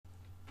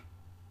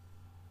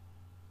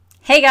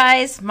Hey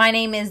guys, my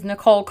name is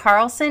Nicole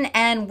Carlson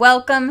and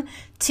welcome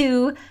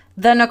to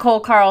the Nicole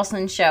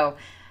Carlson Show.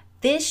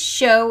 This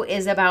show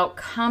is about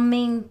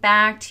coming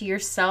back to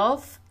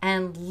yourself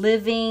and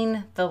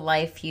living the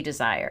life you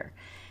desire.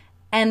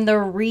 And the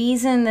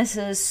reason this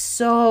is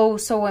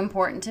so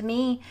important to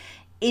me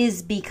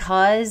is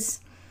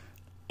because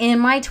in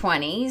my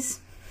 20s,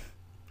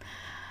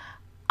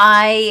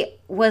 I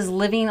was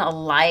living a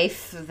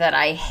life that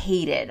I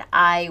hated.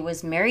 I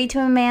was married to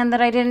a man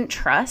that I didn't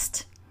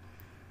trust.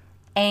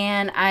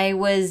 And I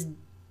was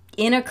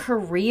in a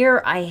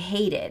career I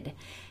hated.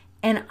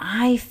 And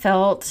I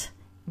felt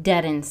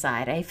dead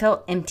inside. I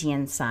felt empty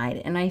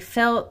inside. And I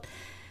felt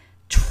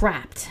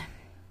trapped.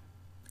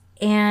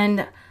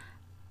 And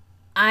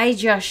I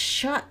just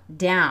shut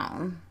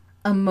down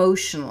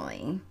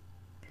emotionally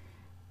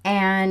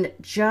and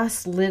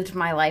just lived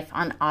my life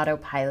on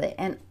autopilot.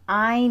 And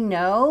I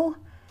know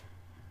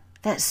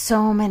that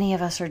so many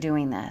of us are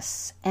doing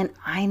this. And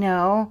I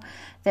know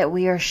that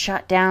we are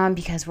shut down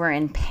because we're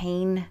in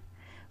pain.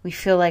 We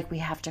feel like we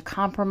have to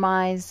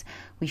compromise.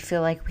 We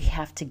feel like we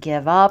have to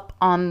give up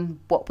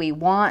on what we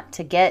want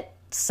to get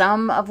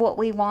some of what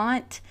we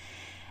want.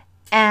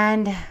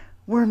 And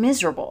we're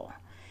miserable.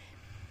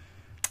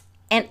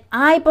 And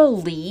I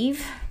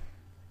believe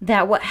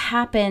that what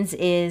happens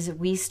is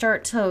we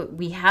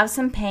have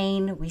some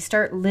pain, we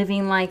start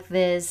living like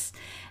this,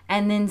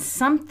 and then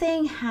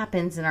something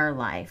happens in our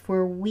life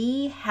where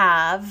we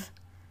have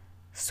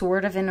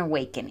sort of an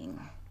awakening.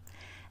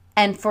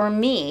 And for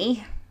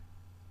me,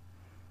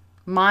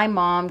 my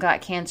mom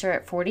got cancer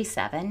at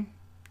 47,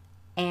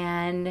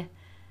 and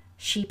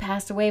she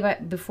passed away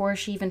before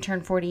she even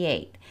turned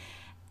 48.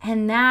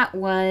 And that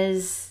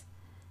was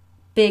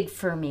big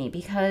for me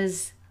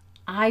because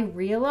I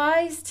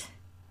realized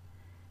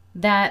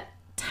that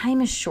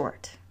time is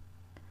short.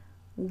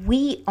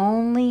 We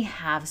only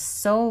have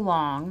so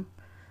long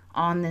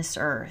on this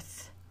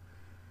earth.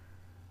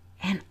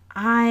 And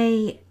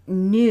I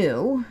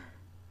knew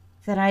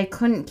that I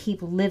couldn't keep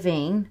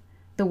living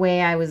the way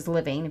I was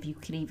living, if you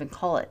could even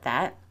call it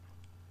that.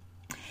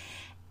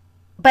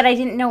 But I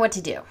didn't know what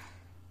to do.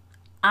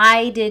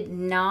 I did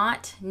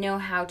not know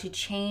how to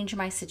change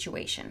my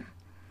situation.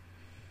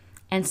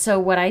 And so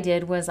what I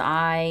did was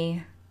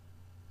I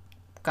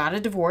got a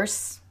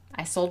divorce.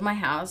 I sold my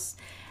house.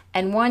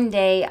 And one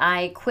day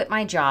I quit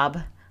my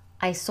job.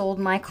 I sold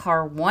my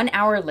car 1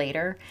 hour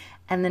later.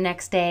 And the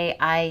next day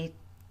I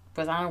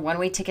was on a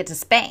one-way ticket to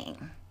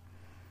Spain.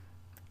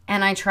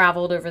 And I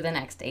traveled over the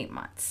next 8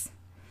 months.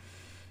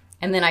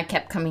 And then I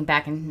kept coming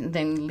back and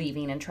then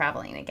leaving and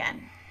traveling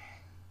again.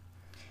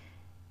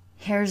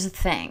 Here's the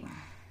thing.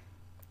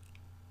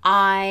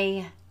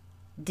 I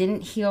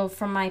didn't heal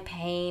from my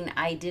pain.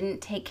 I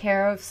didn't take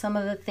care of some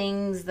of the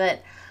things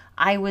that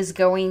I was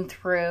going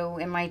through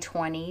in my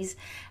 20s.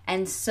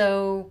 And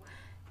so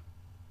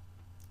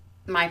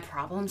my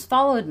problems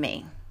followed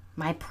me.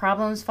 My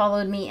problems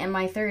followed me in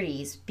my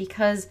 30s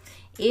because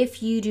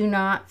if you do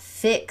not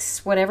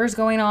fix whatever's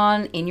going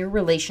on in your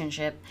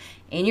relationship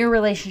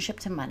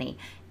to money,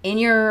 in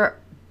your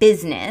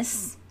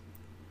business,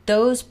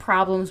 those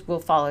problems will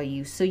follow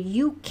you. So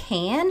you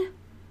can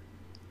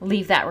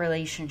leave that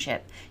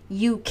relationship.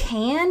 You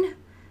can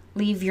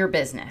leave your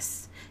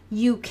business.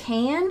 You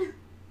can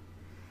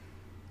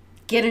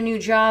get a new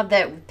job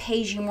that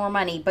pays you more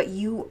money, but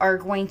you are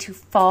going to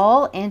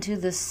fall into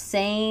the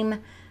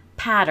same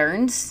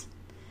patterns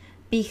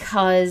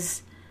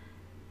because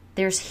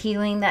there's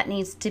healing that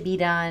needs to be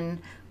done.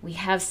 We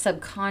have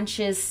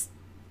subconscious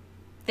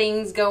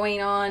things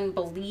going on,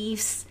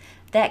 beliefs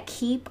that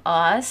keep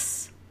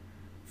us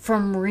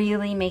from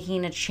really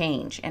making a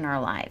change in our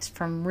lives,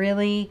 from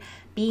really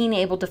being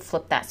able to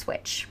flip that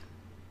switch.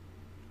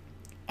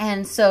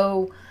 And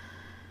so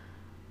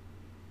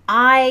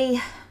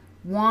I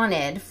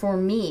wanted for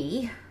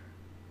me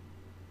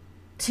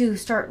to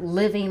start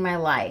living my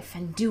life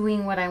and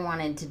doing what I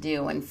wanted to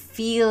do and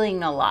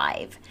feeling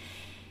alive.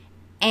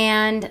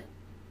 And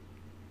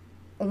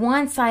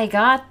once I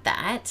got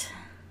that,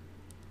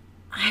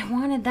 I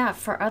wanted that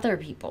for other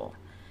people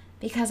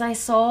because I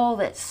saw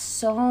that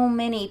so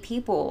many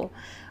people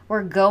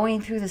were going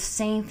through the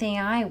same thing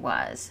I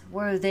was,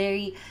 where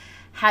they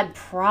had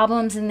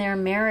problems in their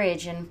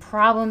marriage and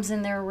problems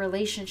in their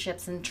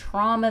relationships and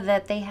trauma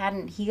that they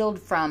hadn't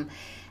healed from.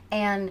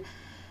 And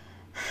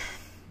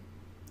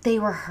they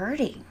were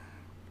hurting.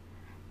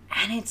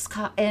 And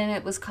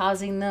it was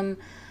causing them,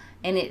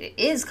 and it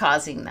is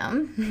causing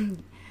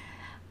them,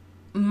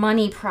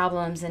 money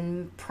problems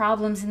and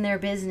problems in their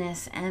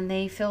business, and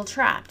they feel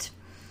trapped.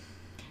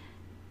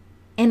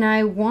 And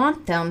I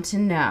want them to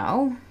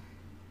know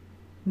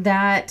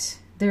that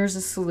there's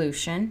a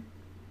solution,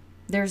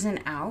 there's an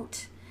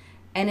out,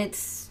 and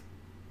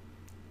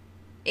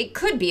it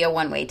could be a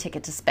one-way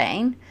ticket to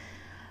Spain,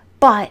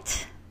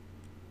 but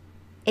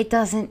it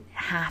doesn't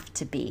have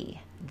to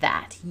be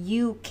that.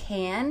 You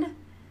can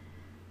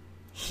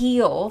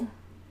heal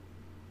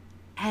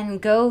and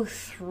go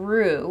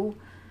through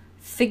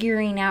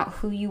figuring out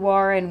who you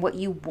are and what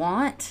you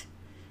want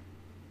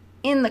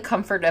in the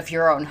comfort of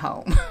your own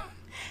home.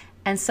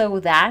 And so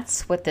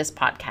that's what this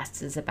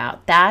podcast is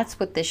about. That's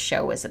what this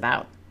show is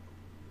about.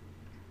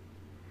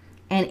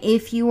 And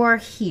if you are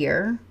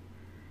here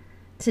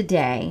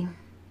today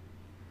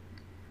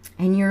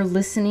and you're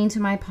listening to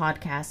my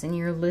podcast and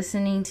you're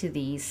listening to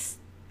these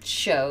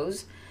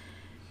shows,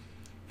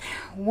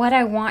 what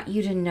I want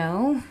you to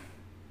know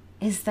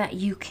is that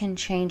you can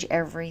change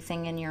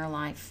everything in your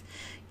life.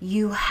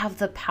 You have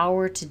the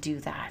power to do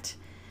that.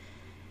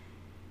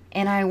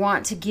 And I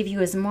want to give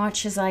you as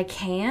much as I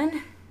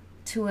can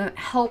to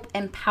help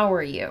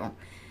empower you.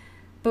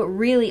 But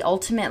really,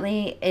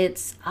 ultimately,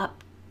 it's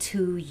up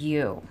to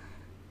you.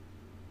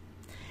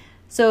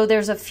 So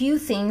there's a few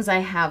things I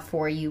have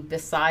for you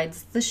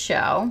besides the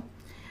show.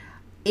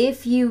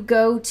 If you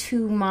go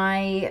to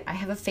I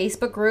have a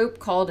Facebook group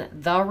called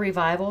The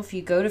Revival. If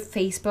you go to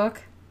Facebook,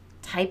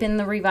 type in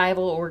The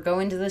Revival or go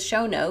into the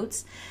show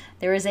notes,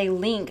 there is a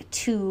link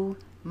to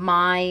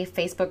my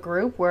Facebook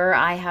group where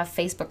I have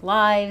Facebook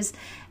Lives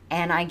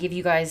and I give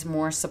you guys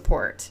more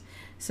support.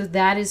 So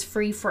that is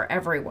free for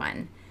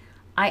everyone.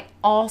 I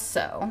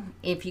also,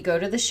 if you go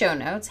to the show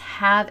notes,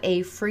 have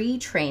a free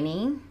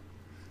training,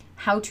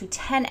 how to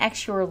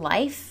 10x your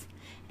life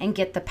and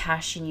get the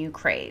passion you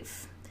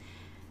crave.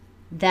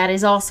 That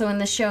is also in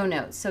the show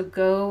notes. So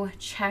go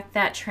check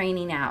that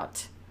training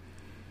out.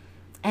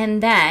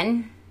 And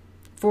then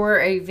for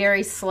a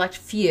very select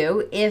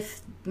few,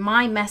 if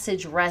my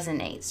message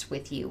resonates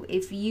with you,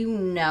 if you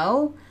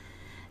know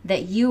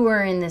that you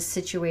are in this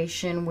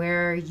situation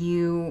where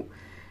you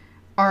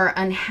are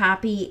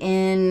unhappy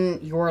in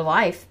your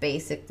life,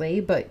 basically,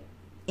 but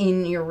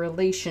in your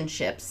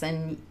relationships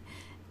and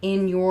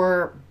in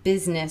your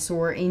business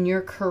or in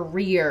your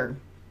career,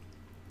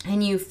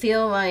 and you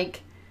feel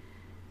like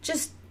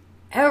just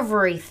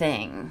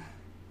everything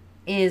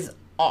is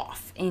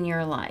off in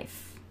your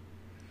life,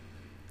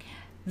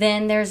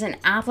 then there's an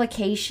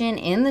application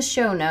in the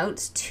show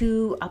notes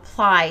to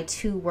apply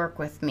to work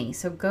with me.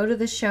 So go to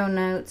the show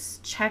notes,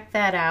 check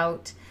that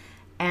out,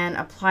 and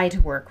apply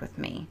to work with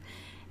me.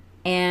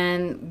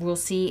 And we'll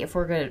see if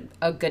we're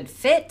a good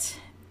fit,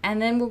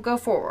 and then we'll go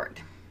forward.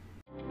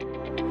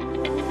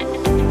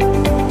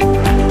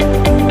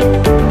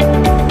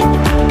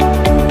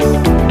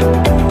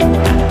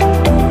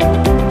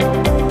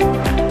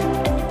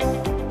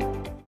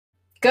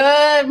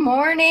 Good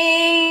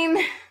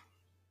morning.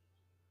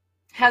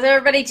 How's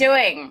everybody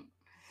doing?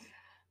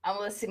 I'm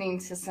listening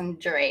to some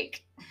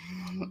Drake.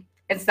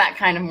 It's that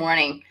kind of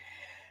morning.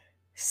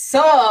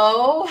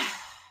 So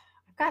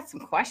I've got some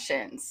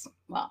questions.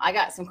 Well, I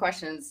got some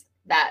questions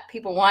that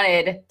people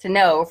wanted to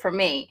know from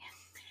me.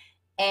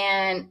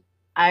 And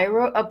I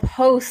wrote a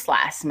post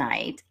last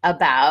night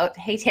about,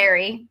 hey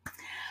Terry,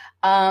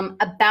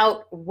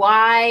 about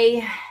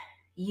why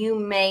you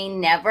may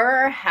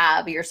never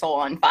have your soul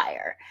on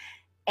fire.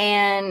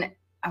 And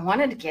I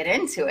wanted to get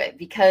into it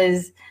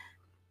because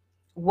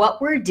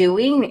what we're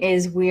doing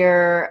is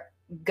we're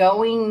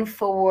going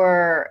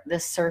for the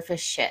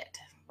surface shit,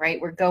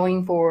 right? We're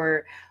going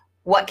for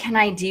what can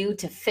I do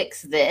to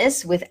fix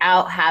this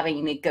without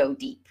having to go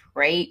deep,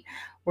 right?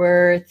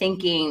 We're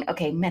thinking,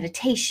 okay,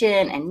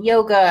 meditation and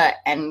yoga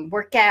and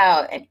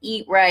workout and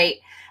eat right.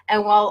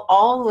 And while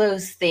all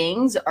those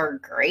things are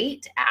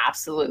great,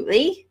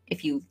 absolutely,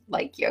 if you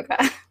like yoga,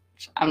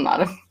 which I'm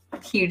not a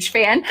huge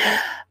fan,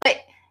 but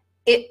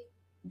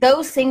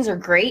those things are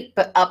great,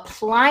 but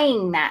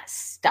applying that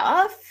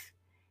stuff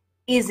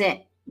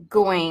isn't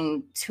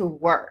going to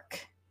work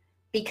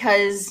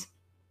because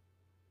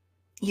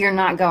you're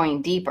not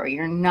going deeper.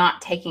 You're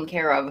not taking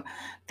care of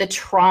the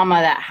trauma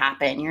that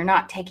happened. You're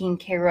not taking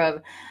care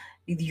of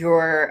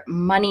your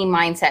money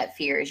mindset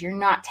fears. You're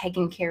not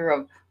taking care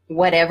of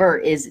whatever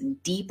is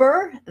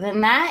deeper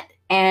than that.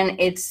 And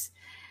it's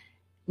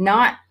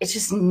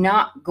just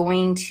not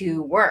going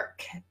to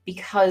work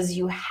because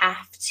you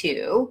have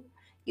to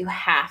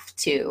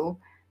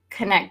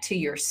connect to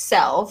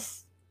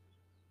yourself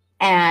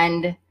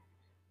and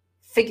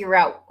figure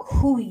out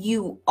who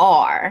you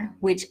are,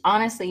 which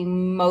honestly,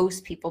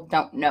 most people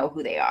don't know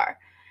who they are.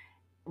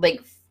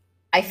 Like,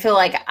 I feel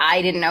like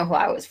I didn't know who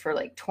I was for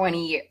like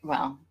 20 years.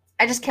 Well,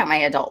 I just count my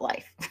adult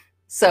life.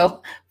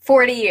 So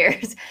 40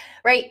 years,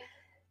 right?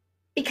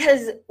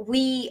 Because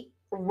we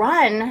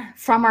run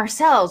from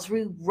ourselves.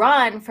 We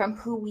run from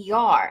who we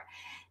are.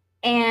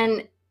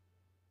 And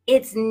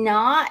it's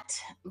not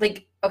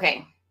like,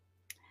 okay,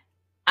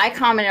 I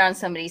commented on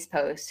somebody's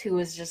post who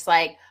was just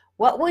like,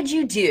 what would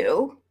you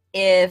do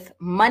if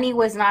money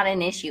was not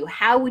an issue?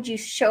 How would you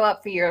show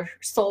up for your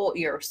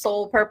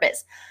soul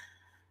purpose?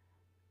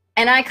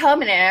 And I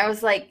commented, and I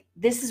was like,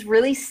 this is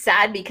really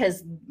sad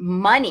because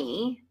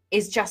money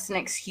is just an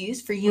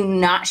excuse for you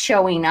not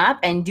showing up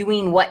and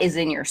doing what is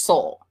in your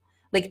soul.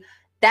 Like,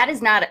 that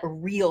is not a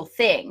real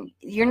thing.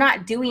 You're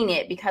not doing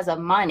it because of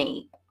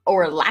money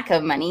or lack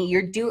of money.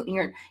 You're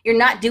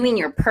not doing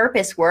your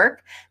purpose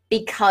work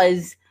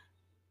because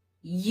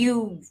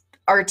you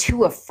are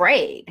too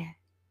afraid.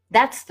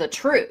 That's the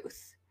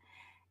truth.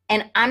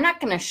 And I'm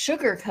not going to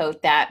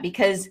sugarcoat that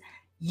because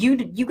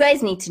You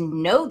guys need to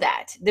know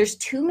that. There's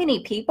too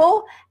many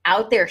people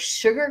out there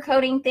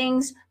sugarcoating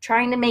things,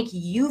 trying to make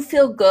you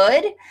feel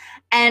good.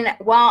 And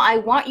while I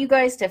want you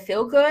guys to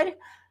feel good,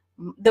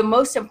 the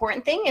most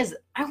important thing is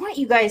I want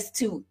you guys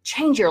to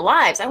change your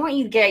lives. I want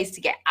you guys to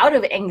get out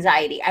of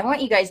anxiety. I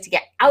want you guys to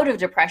get out of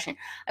depression.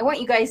 I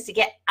want you guys to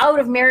get out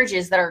of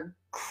marriages that are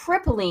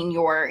crippling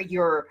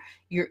your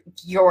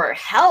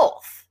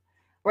health,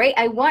 right?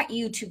 I want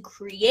you to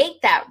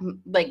create that,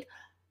 like,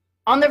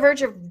 on the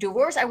verge of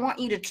divorce. I want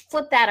you to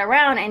flip that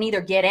around and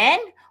either get in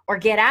or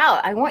get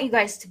out. I want you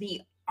guys to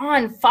be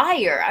on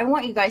fire. I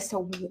want you guys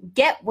to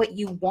get what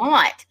you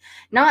want,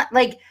 not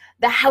like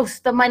the house,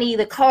 the money,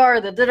 the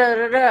car, the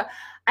da-da-da-da.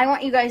 I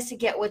want you guys to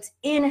get what's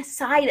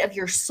inside of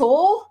your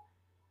soul.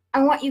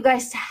 I want you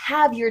guys to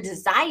have your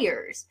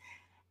desires.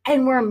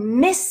 And we're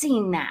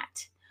missing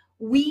that.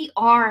 We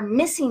are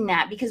missing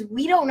that because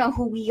we don't know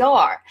who we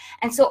are.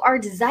 And so our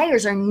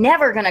desires are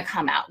never going to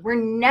come out. We're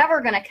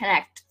never going to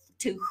connect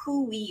to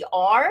who we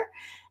are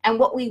and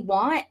what we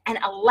want and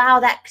allow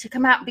that to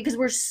come out because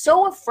we're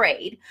so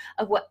afraid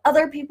of what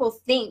other people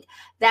think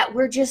that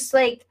we're just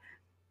like,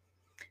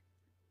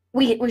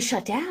 we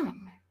shut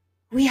down.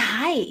 We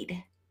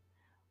hide.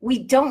 We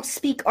don't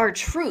speak our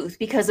truth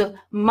because of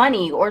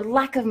money or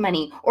lack of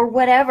money or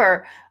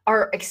whatever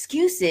our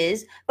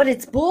excuses, but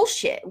it's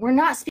bullshit. We're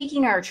not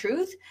speaking our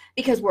truth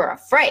because we're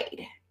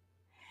afraid.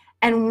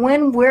 And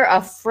when we're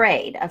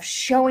afraid of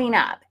showing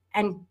up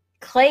and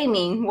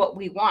claiming what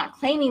we want,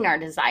 claiming our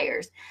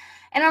desires,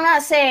 and I'm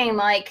not saying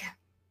like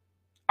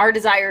our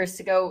desire is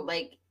to go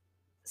like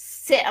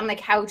sit on the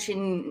couch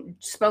and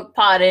smoke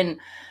pot and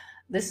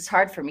this is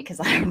hard for me because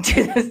I don't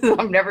do this.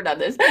 I've never done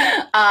this.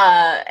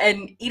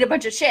 And eat a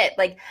bunch of shit.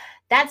 Like,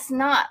 that's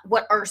not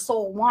what our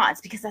soul wants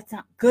because that's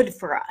not good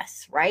for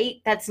us, right?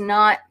 That's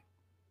not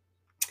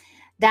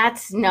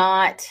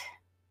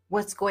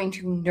what's going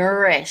to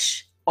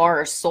nourish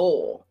our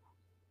soul.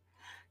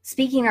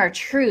 Speaking our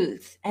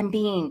truth and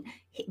being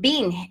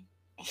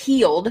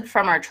healed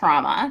from our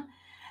trauma,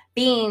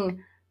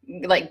 being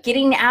like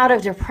getting out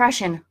of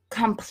depression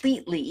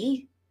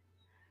completely,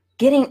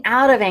 getting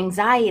out of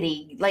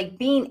anxiety, like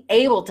being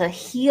able to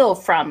heal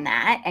from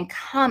that and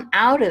come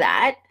out of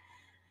that,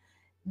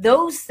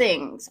 those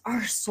things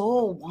our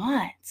soul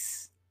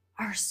wants,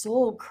 our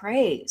soul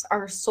craves,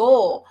 our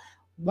soul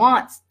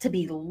wants to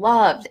be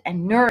loved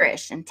and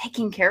nourished and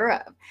taken care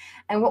of.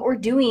 And what we're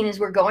doing is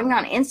we're going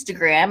on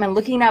Instagram and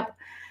looking up,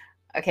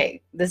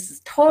 okay, this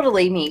is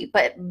totally me,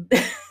 but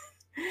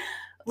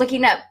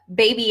looking up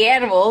baby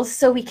animals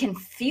so we can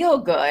feel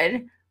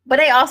good,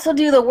 but I also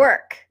do the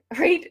work,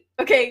 right?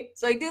 Okay,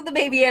 so I do the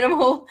baby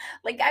animal,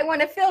 like I want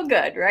to feel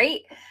good,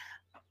 right?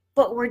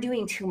 But we're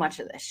doing too much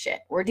of this shit.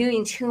 We're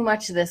doing too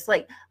much of this,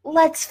 like,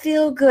 let's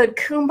feel good,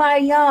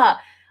 kumbaya.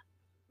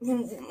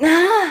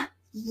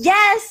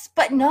 Yes,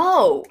 but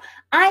no.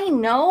 I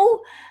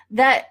know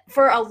that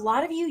for a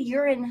lot of you,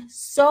 you're in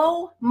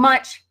so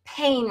much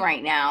pain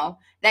right now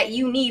that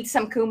you need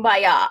some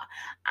kumbaya.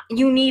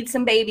 You need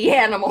some baby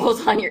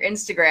animals on your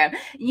Instagram.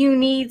 You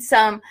need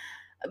some,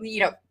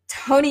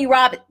 Tony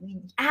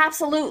Robbins.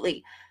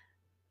 Absolutely.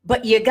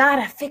 But you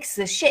gotta fix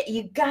the shit.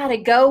 You gotta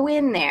go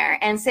in there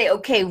and say,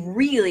 okay,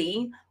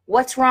 really,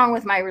 what's wrong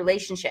with my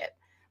relationship?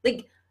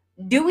 Like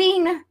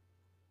doing a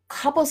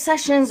couple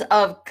sessions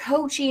of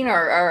coaching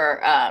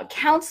or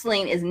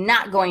counseling is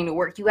not going to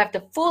work. You have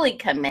to fully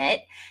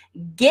commit,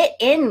 get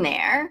in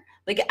there.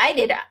 Like I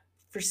did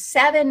for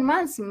 7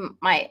 months,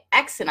 my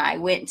ex and I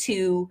went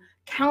to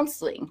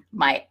counseling.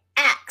 My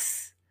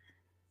ex,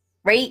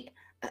 right?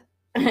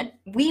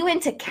 We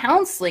went to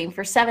counseling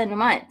for 7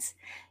 months.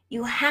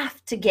 You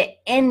have to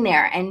get in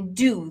there and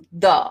do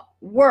the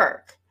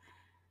work.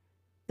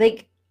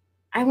 Like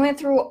I went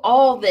through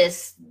all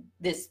this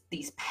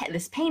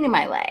pain in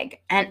my leg,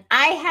 and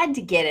I had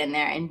to get in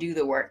there and do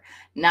the work.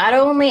 Not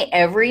only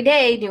every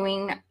day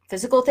doing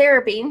physical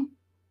therapy,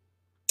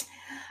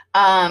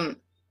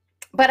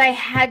 but I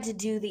had to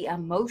do the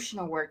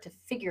emotional work to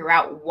figure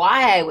out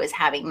why I was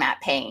having that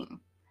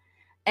pain.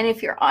 And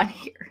if you're on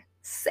here,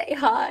 say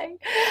hi.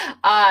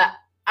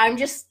 I'm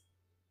just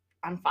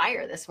on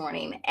fire this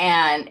morning,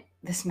 and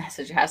this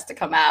message has to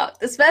come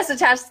out.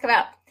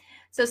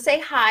 So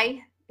say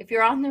hi. If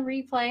you're on the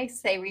replay,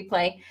 say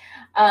replay.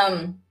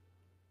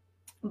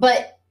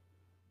 But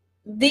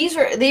these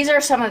are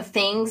some of the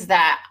things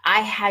that I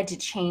had to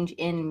change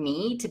in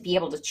me to be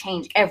able to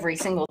change every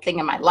single thing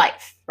in my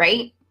life,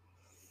 right?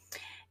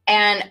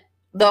 And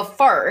the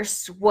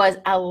first was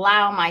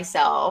allow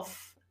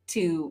myself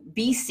to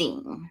be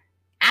seen,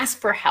 ask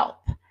for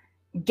help,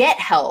 get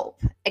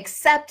help,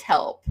 accept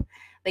help.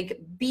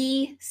 Like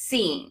be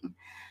seen.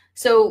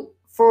 So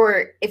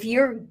if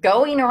you're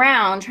going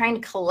around trying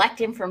to collect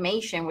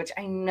information, which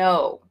I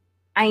know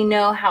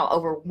how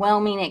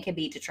overwhelming it can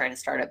be to try to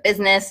start a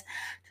business,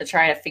 to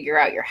try to figure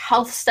out your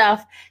health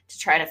stuff, to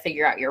try to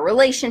figure out your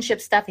relationship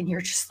stuff, and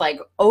you're just like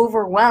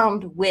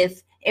overwhelmed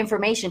with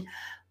information.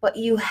 But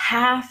you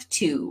have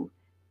to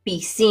be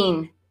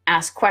seen,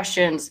 ask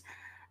questions.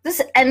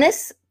 This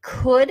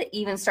could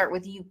even start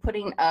with you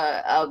putting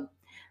a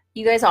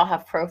you guys all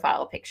have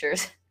profile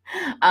pictures.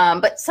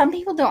 But some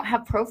people don't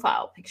have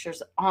profile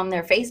pictures on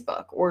their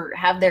Facebook or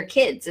have their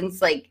kids. And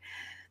it's like,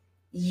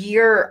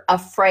 you're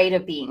afraid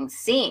of being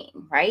seen,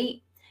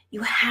 right?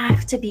 You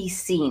have to be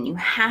seen. You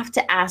have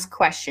to ask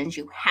questions.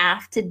 You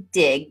have to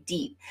dig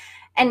deep.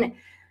 And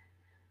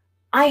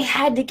I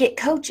had to get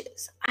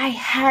coaches.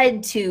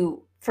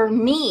 For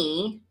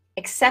me,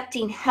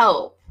 accepting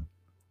help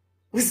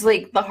was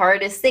like the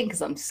hardest thing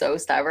because I'm so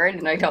stubborn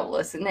and I don't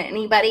listen to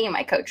anybody. And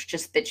my coach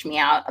just bitched me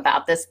out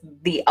about this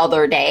the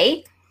other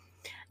day.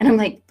 And I'm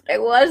like, I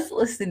was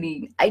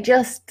listening.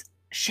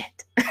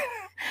 Shit.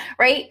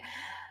 Right?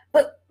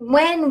 But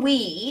when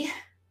we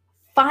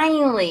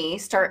finally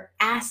start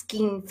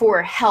asking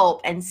for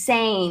help and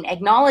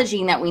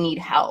acknowledging that we need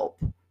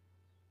help,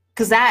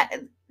 because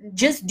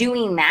just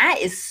doing that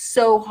is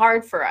so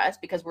hard for us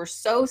because we're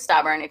so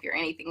stubborn, if you're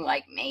anything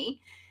like me.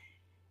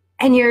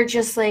 And you're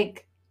just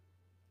like,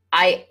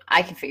 I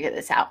can figure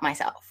this out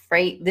myself,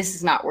 right? This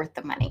is not worth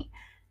the money.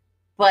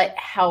 But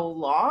how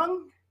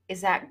long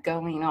is that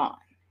going on?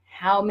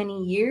 How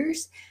many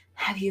years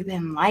have you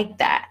been like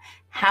that?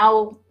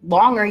 How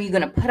long are you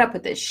going to put up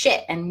with this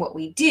shit? And what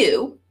we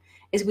do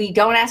is we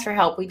don't ask for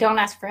help. We don't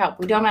ask for help.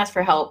 We don't ask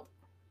for help.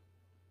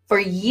 For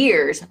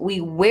years,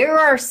 we wear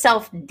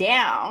ourselves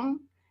down,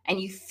 and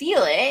you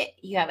feel it.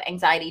 You have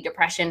anxiety,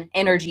 depression,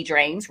 energy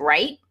drains,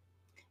 right?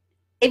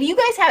 If you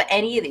guys have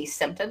any of these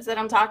symptoms that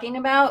I'm talking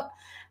about,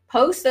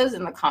 post those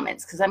in the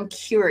comments because I'm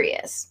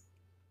curious.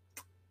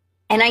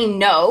 And I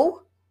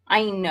know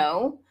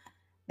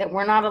that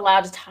we're not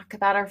allowed to talk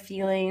about our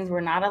feelings.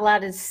 We're not allowed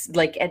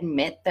to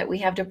admit that we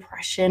have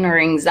depression or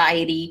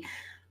anxiety.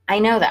 I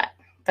know that.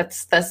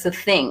 That's the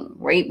thing,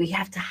 right? We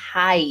have to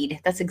hide.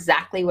 That's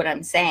exactly what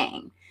I'm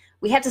saying.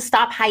 We have to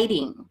stop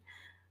hiding.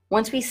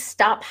 Once we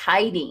stop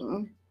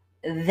hiding,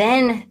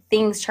 then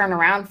things turn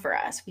around for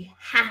us. We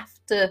have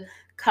to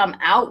come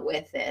out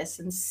with this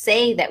and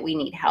say that we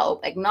need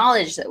help,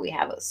 acknowledge that we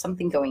have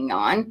something going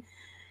on,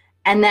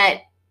 and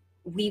that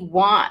we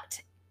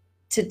want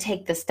to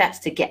take the steps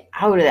to get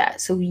out of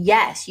that. So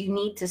yes, you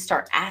need to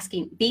start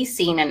asking, be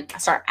seen, and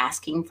start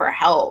asking for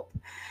help.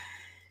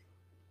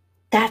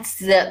 That's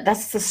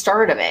the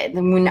start of it.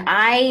 And when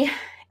I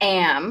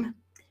am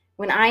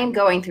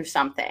going through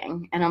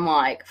something and I'm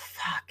like,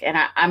 fuck, and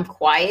I'm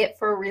quiet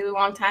for a really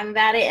long time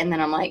about it, and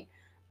then I'm like,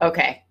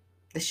 okay,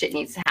 this shit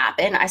needs to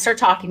happen. I start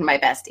talking to my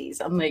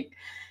besties. I'm like,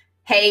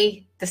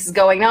 hey, this is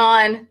going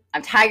on.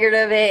 I'm tired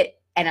of it.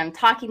 And I'm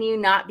talking to you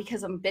not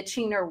because I'm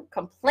bitching or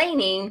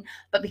complaining,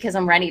 but because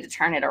I'm ready to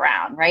turn it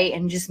around, right?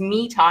 And just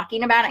me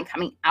talking about it and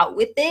coming out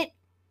with it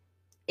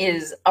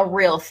is a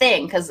real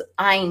thing because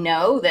I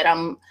know that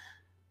I'm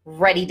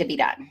ready to be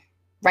done,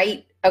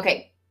 right?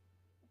 Okay,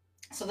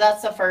 so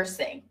that's the first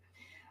thing.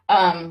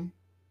 The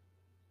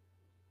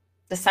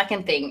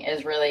second thing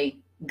is really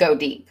go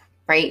deep,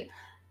 right?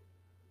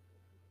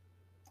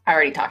 I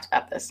already talked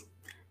about this.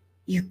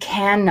 You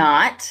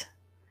cannot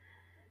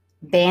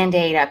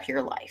Band-Aid up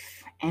your life.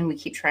 And we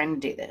keep trying to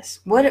do this.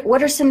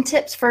 What are some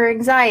tips for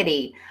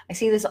anxiety? I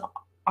see this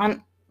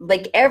on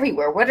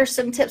everywhere. What are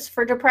some tips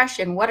for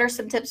depression? What are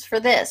some tips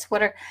for this?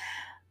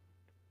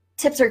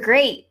 Tips are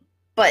great,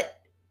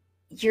 but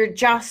you're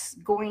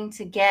just going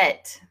to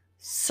get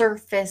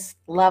surface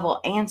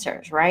level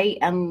answers, right?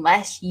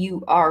 Unless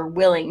you are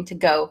willing to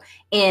go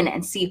in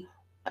and see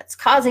what's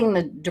causing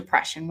the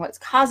depression, what's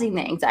causing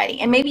the anxiety.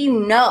 And maybe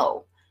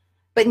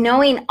but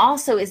knowing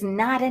also is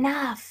not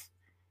enough.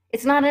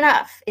 It's not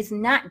enough. It's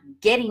not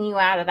getting you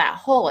out of that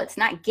hole. It's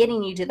not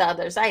getting you to the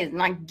other side. It's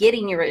not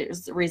getting your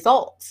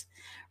results,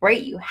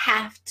 right? You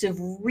have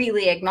to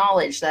really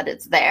acknowledge that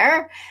it's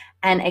there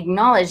and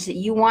acknowledge that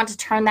you want to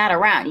turn that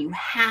around. You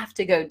have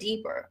to go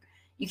deeper.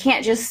 You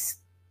can't just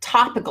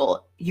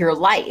topical your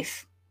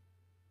life.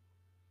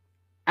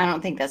 I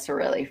don't think that's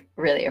really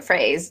a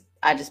phrase.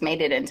 I just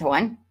made it into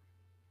one.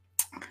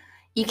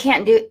 You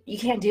can't do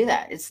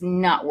that. It's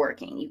not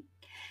working.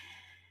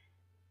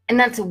 And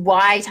that's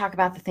why I talk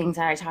about the things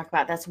that I talk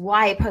about. That's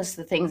why I post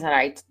the things that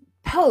I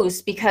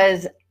post,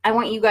 because I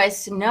want you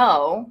guys to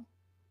know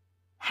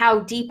how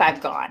deep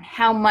I've gone,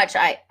 how much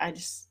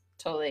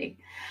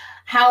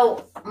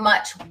how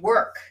much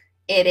work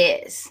it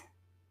is.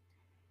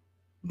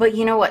 But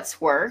you know what's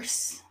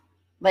worse?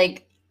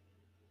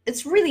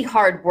 It's really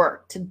hard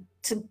work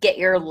to get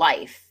your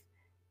life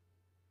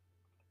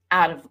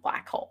out of the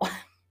black hole.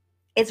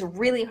 It's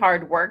really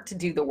hard work to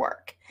do the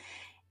work.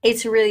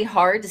 It's really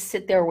hard to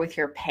sit there with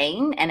your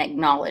pain and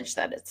acknowledge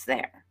that it's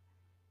there.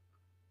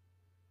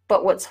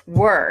 But what's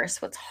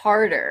worse, what's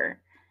harder,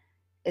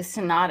 is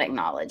to not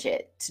acknowledge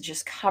it, to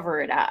just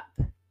cover it up.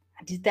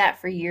 I did that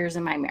for years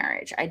in my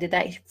marriage. I did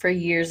that for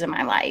years in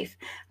my life.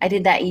 I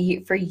did that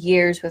for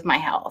years with my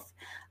health.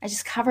 I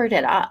just covered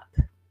it up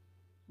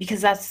because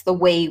that's the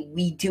way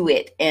we do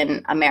it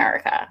in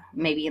America,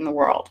 maybe in the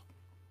world.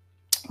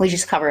 We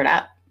just cover it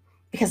up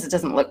because it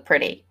doesn't look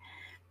pretty.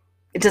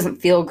 It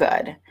doesn't feel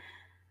good.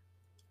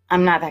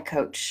 I'm not that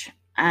coach.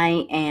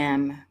 I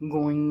am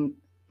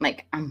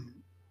I'm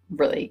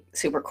really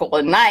super cool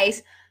and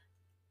nice,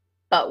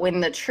 But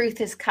when the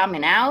truth is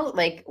coming out,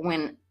 like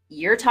when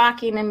you're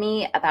talking to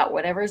me about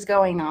whatever's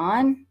going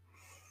on,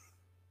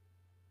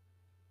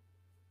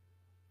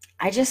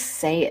 I just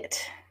say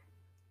it.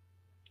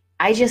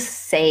 I just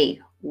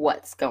say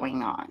what's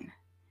going on.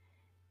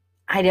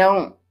 I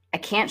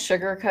can't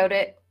sugarcoat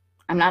it.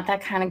 I'm not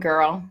that kind of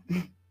girl.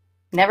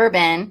 Never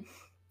been.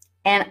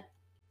 And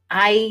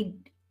I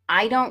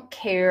I don't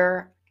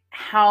care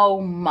how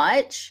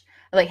much,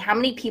 like how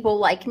many people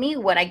like me.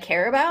 What I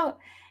care about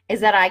is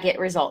that I get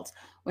results.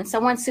 When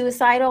someone's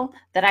suicidal,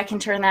 that I can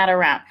turn that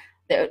around.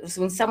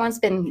 When someone's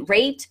been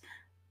raped,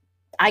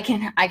 I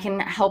can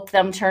help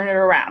them turn it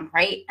around,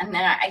 right? And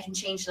then I can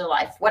change their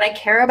life. What I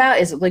care about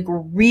is like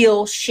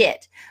real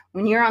shit.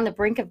 When you're on the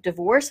brink of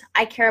divorce,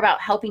 I care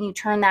about helping you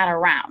turn that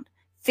around,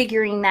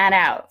 figuring that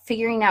out,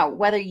 figuring out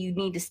whether you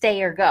need to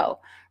stay or go,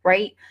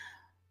 right?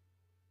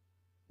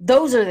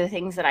 Those are the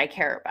things that I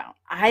care about.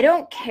 I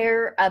don't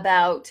care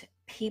about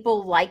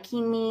people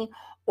liking me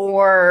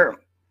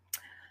or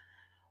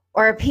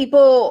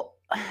people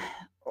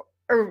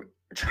or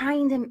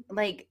trying to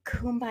like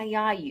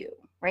kumbaya you,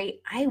 right?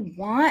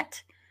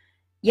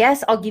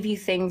 Yes, I'll give you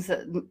things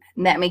that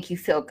make you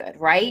feel good,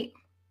 right?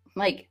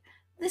 Like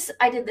this,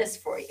 I did this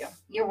for you.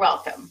 You're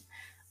welcome.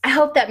 I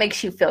hope that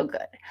makes you feel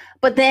good.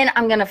 But then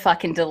I'm going to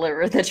fucking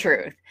deliver the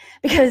truth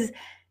because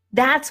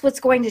that's what's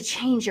going to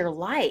change your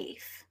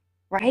life,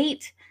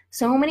 right?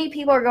 So many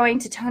people are going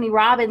to Tony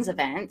Robbins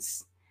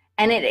events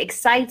and it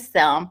excites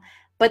them,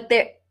 but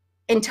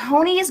and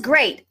Tony is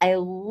great. I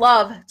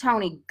love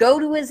Tony. Go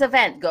to his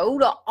event. Go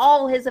to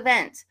all his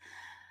events.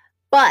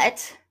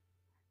 But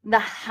the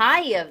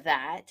high of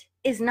that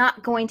is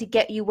not going to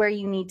get you where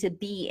you need to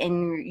be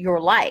in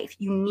your life.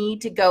 You need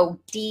to go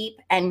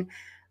deep and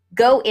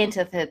go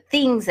into the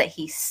things that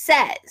he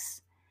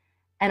says.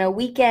 And a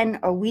week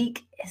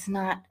is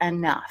not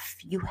enough.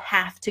 You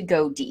have to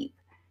go deep.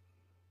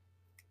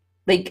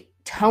 Like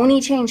Tony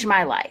changed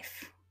my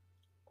life.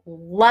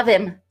 Love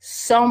him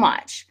so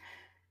much.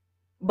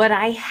 But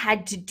I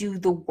had to do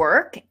the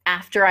work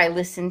after I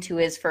listened to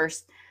his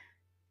first,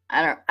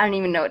 I don't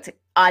even know, it's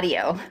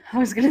audio. I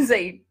was going to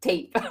say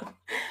tape.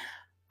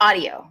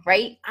 Audio,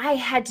 right? I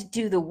had to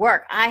do the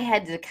work. I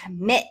had to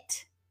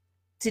commit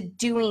to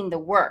doing the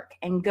work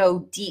and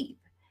go deep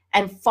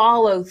and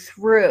follow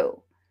through.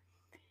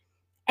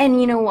 And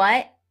you know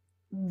what?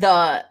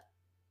 The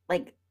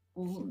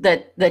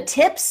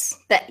tips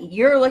that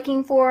you're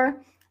looking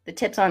for, the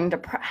tips on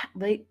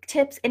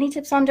any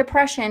tips on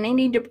depression,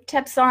 any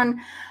tips on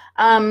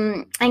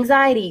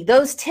anxiety,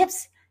 those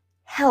tips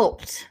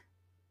helped.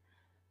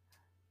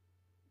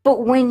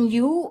 But when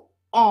you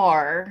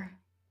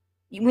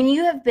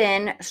have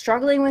been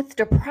struggling with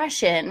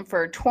depression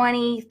for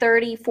 20,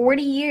 30,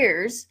 40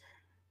 years,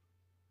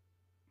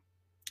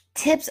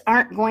 tips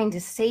aren't going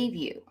to save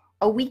you.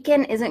 A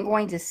weekend isn't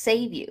going to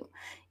save you.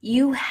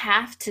 You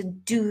have to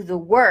do the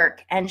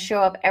work and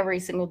show up every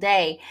single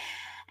day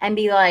and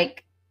be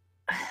like,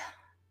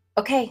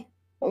 okay,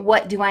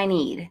 what do I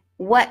need?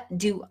 What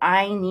do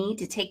I need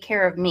to take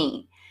care of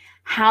me?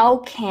 How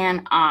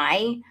can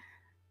I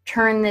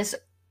turn this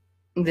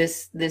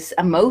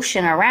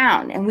emotion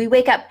around? And we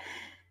wake up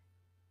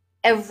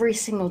every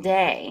single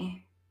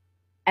day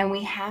and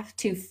we have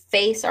to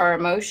face our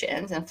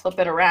emotions and flip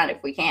it around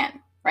if we can,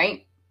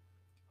 right?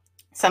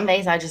 Some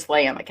days I just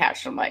lay on the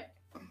couch and I'm like,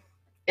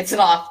 it's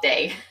an off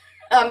day.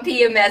 I'm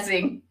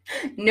PMSing.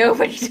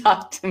 Nobody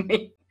talk to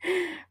me,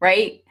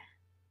 right?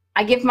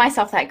 I give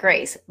myself that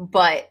grace,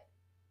 but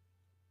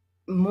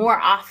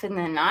more often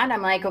than not,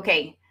 I'm like,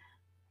 okay,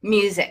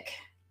 music,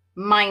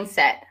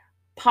 mindset,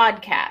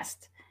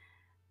 podcast,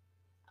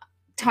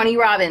 Tony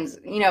Robbins,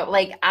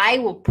 like I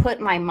will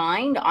put my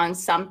mind on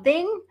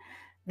something,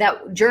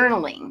 that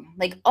journaling,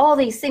 like all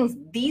these things,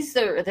 these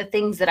are the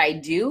things that I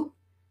do.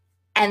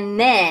 And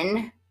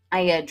then I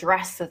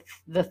address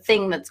the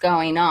thing that's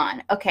going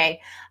on.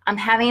 Okay, I'm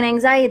having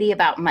anxiety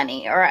about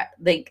money, or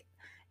like,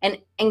 and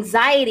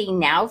anxiety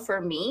now for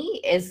me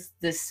is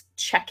this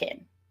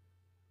check-in,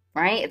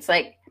 right? It's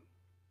like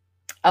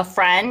a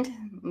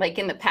friend, like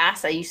in the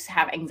past, I used to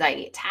have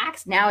anxiety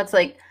attacks. Now it's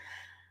like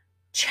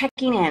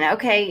checking in.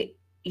 Okay,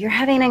 you're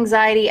having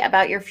anxiety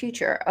about your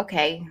future.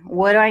 Okay,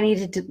 what do I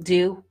need to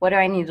do? What do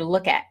I need to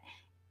look at?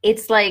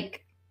 It's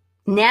like,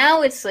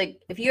 now it's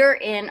like, if you're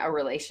in a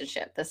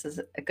relationship, this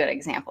is a good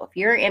example.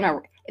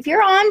 If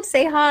you're on,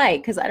 say hi,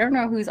 because I don't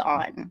know who's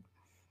on.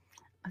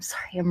 I'm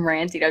sorry, I'm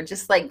ranting. I'm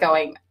just like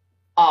going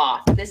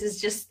off. This is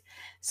just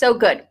so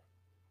good.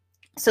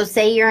 So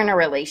say you're in a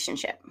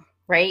relationship,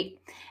 right?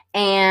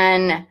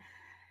 And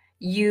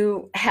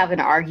you have an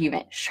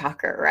argument,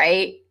 shocker,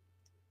 right?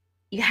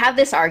 You have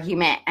this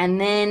argument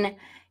and then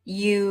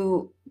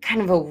you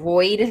kind of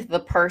avoid the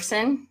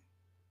person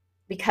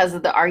because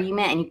of the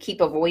argument and you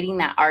keep avoiding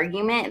that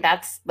argument.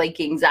 That's like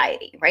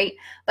anxiety, right?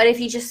 But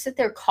if you just sit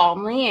there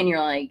calmly and you're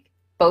like,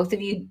 both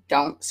of you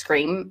don't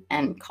scream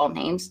and call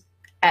names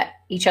at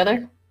each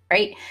other,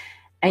 right?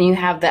 And you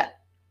have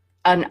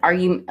an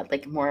argument,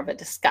 like more of a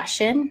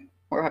discussion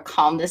or a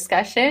calm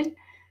discussion,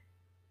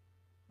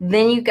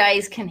 then you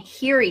guys can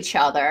hear each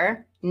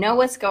other know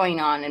what's going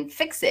on and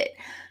fix it,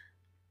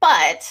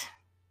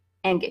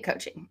 and get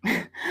coaching.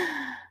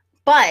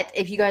 But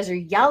if you guys are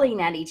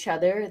yelling at each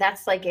other,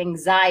 that's like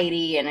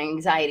anxiety and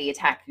anxiety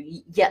attack,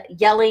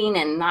 yelling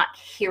and not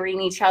hearing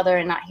each other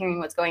and not hearing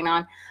what's going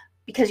on,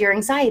 because your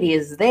anxiety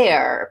is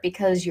there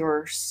because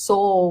your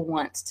soul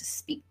wants to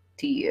speak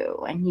to you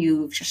and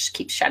you just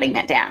keep shutting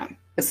it down.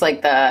 It's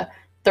like the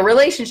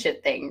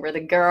relationship thing where the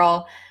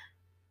girl,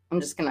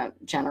 I'm just going to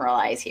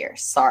generalize here,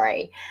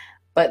 sorry,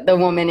 but the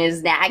woman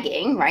is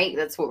nagging, right?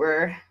 That's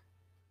what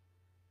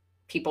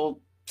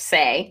people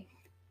say.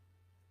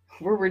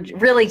 We're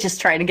really just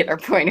trying to get our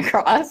point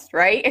across,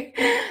 right?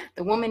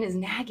 The woman is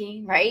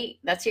nagging, right?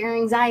 That's your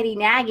anxiety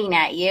nagging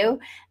at you.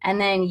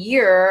 And then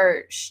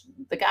you're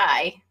the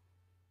guy,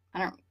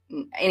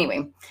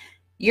 anyway,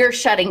 you're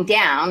shutting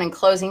down and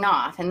closing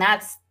off. And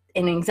that's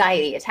an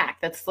anxiety attack.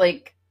 That's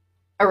like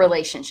a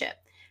relationship.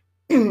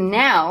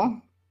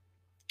 Now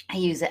I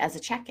use it as a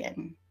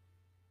check-in.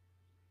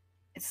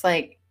 It's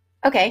like,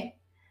 okay,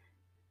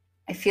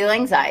 I feel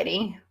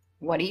anxiety.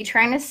 What are you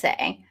trying to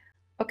say?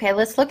 Okay,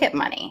 let's look at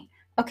money.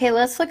 Okay,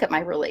 let's look at my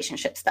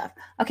relationship stuff.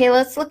 Okay,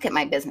 let's look at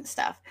my business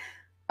stuff.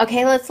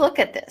 Okay, let's look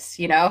at this,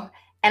 and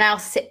I'll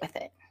sit with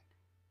it.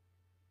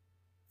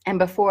 And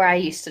before, I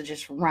used to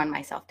just run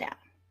myself down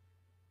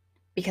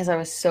because I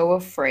was so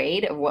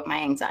afraid of what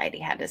my anxiety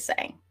had to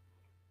say.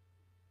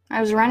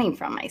 I was running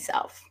from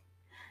myself.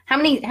 How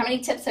many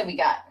tips have we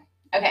got?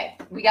 Okay,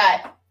 we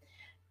got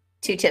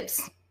 2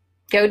 tips.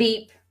 Go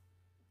deep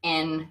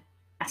and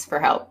ask for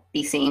help.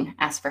 Be seen,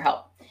 ask for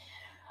help.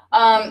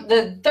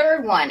 The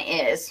third one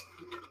is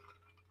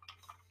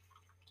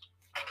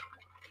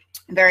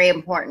very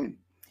important.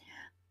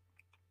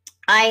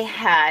 I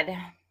have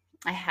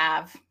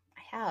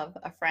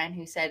a friend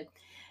who said,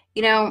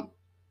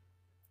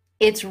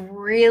 it's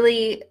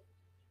really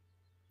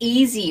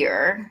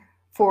easier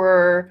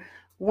for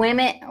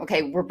women.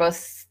 Okay, we're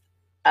both,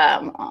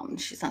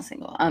 she's not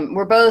single.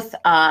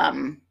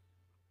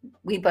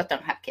 We both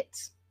don't have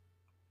kids.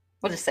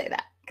 We'll just say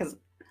that because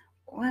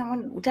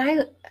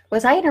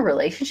was I in a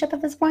relationship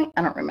at this point?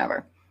 I don't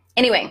remember.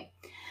 Anyway,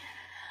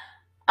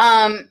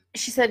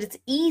 she said it's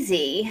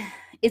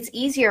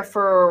easier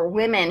for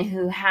women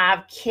who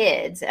have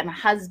kids and a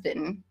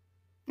husband.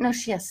 No,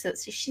 she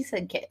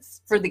said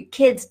kids, for the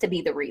kids to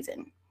be the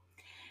reason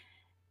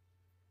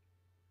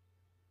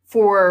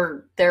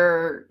for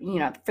their,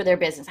 for their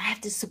business. I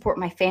have to support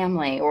my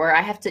family, or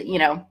I have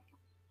to,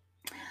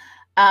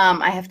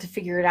 I have to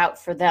figure it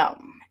out for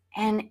them.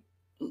 And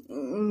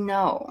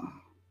no,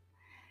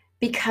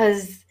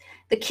 because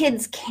the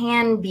kids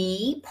can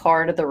be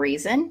part of the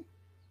reason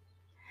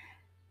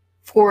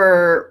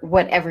for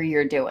whatever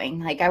you're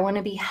doing. Like, I want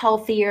to be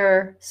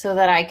healthier so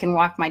that I can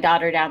walk my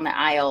daughter down the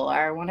aisle, or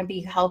I want to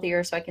be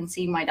healthier so I can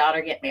see my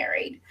daughter get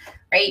married,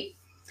 right?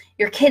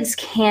 Your kids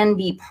can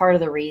be part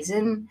of the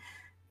reason,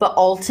 but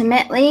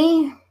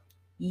ultimately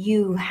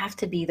you have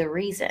to be the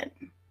reason.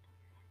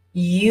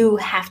 You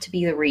have to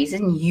be the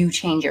reason you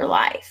change your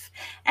life.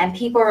 And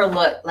people are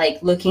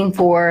looking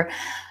for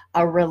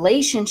a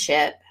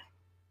relationship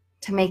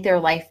to make their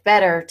life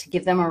better, to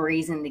give them a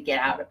reason to get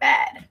out of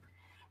bed.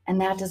 And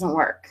that doesn't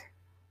work.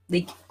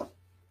 The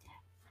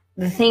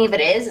thing of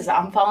it is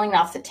I'm falling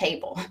off the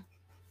table.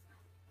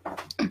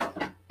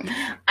 I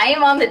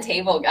am on the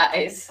table,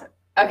 guys.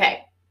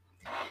 Okay.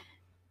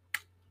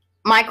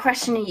 My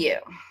question to you,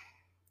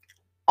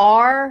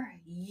 are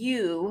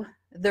you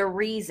the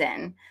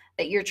reason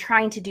that you're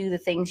trying to do the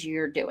things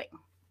you're doing?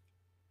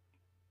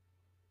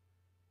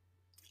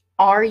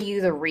 Are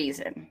you the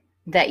reason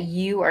that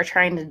you are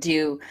trying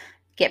to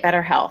get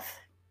better health,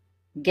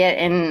 get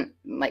in,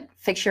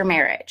 fix your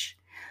marriage,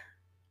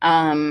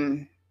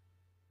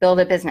 build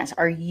a business?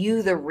 Are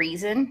you the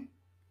reason?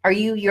 Are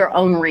you your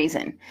own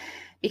reason?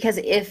 Because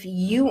if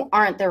you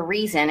aren't the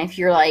reason, if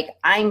you're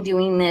I'm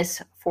doing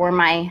this for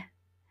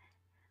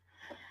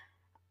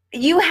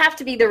you have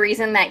to be the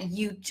reason that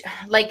you,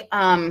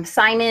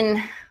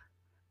 Simon,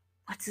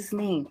 what's his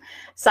name?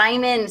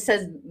 Simon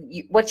says,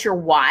 what's your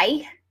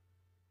why?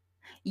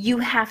 You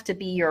have to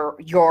be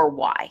your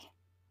why.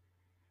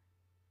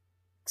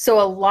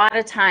 So a lot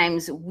of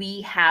times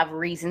we have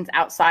reasons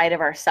outside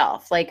of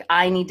ourselves. Like,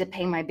 I need to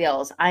pay my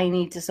bills. I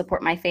need to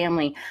support my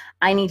family.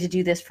 I need to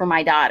do this for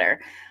my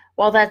daughter.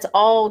 While that's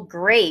all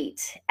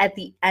great, at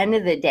the end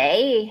of the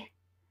day,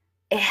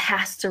 it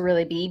has to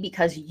really be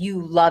because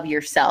you love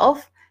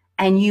yourself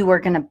and you are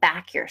going to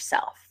back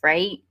yourself,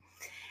 right?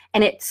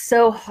 And it's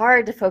so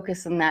hard to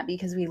focus on that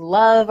because we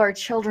love our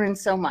children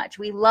so much.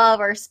 We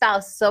love our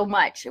spouse so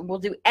much, and we'll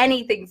do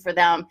anything for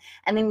them.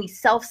 And then we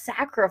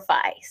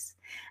self-sacrifice.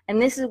 And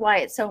this is why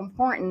it's so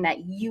important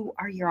that you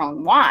are your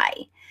own why.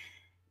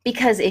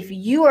 Because if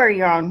you are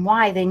your own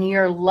why, then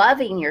you're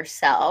loving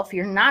yourself.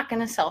 You're not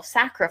going to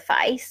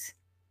self-sacrifice.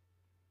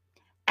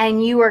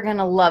 And you are going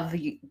to love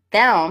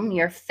them,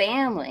 your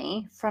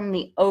family, from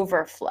the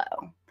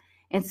overflow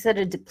instead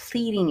of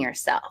depleting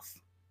yourself.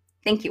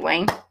 Thank you,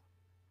 Wayne.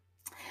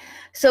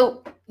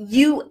 So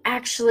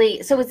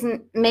it's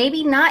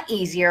maybe not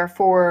easier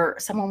for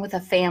someone with a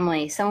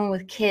family, someone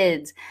with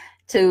kids,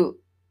 to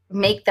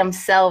make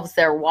themselves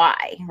their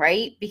why,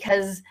 right?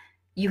 Because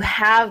you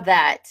have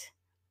that,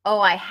 oh,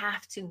 I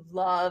have to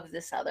love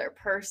this other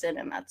person,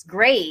 and that's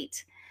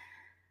great.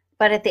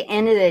 But at the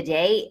end of the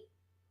day,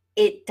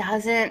 it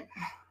doesn't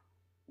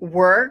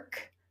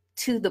work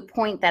to the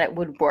point that it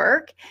would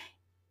work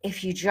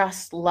if you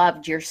just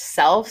loved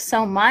yourself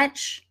so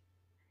much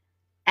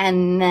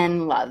and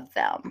then loved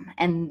them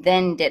and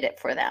then did it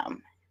for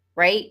them,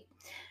 right?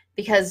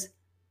 Because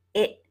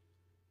it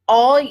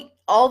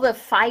all the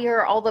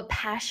fire, all the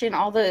passion,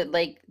 all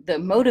the the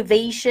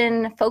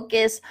motivation,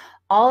 focus,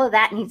 all of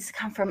that needs to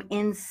come from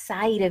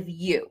inside of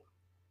you.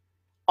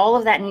 All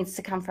of that needs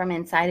to come from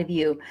inside of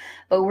you.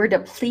 But we're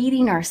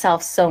depleting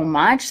ourselves so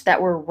much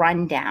that we're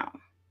run down.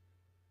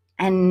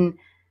 And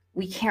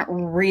we can't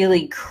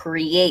really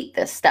create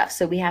this stuff.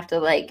 So we have to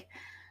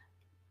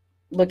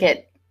look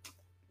at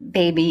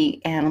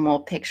baby animal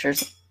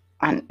pictures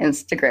on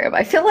Instagram.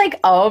 I feel like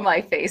all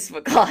my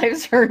Facebook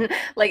lives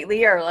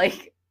lately are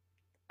like,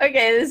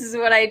 okay, this is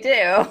what I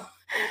do.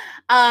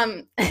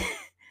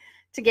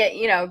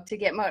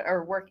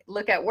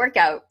 Look at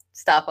workout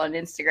stuff on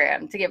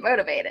Instagram to get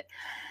motivated.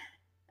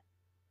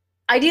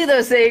 I do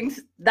those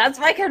things. That's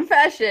my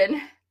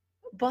confession.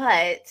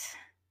 But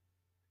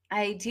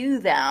I do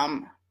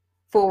them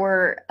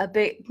for a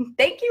bit.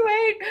 Thank you,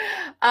 Wayne.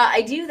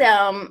 I do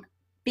them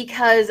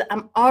because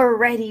I'm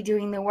already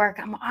doing the work.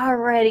 I'm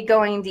already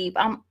going deep.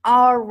 I'm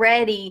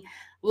already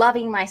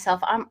loving myself.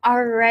 I'm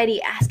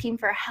already asking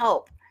for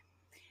help.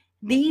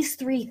 These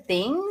 3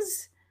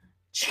 things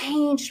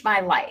changed my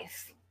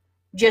life.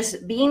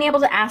 Just being able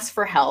to ask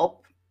for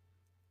help.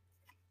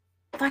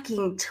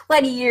 Fucking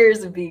 20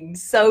 years of being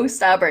so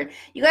stubborn.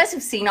 You guys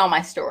have seen all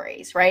my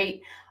stories,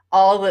 right?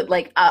 All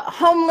the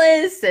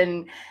homeless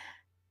and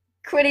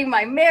quitting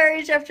my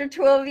marriage after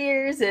 12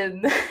 years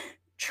and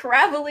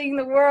traveling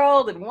the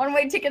world and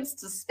one-way tickets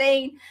to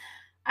Spain.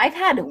 I've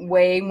had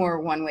way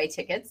more one-way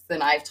tickets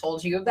than I've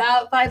told you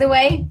about, by the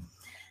way.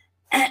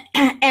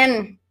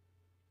 And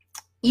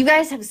you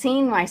guys have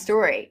seen my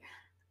story.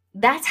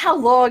 That's how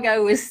long I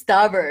was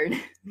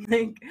stubborn.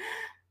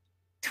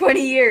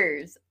 20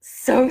 years,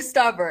 so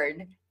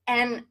stubborn.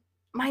 And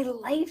my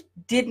life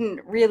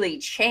didn't really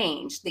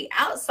change. The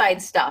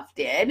outside stuff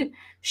did,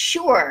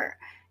 sure,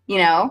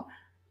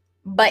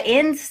 but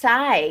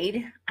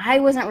inside, I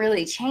wasn't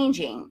really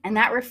changing. And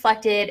that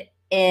reflected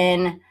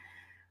in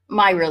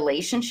my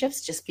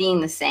relationships just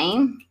being the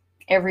same.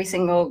 Every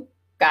single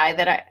guy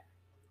that I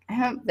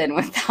haven't been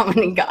with that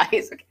many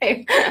guys,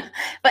 okay?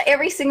 But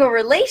every single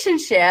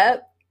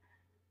relationship,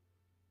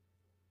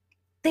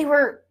 they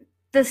were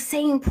the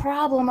same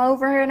problem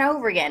over and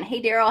over again.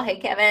 Hey, Daryl. Hey,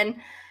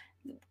 Kevin.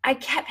 I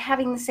kept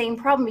having the same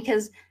problem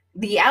because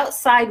the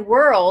outside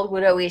world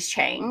would always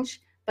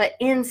change, but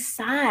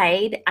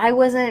inside I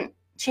wasn't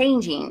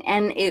changing.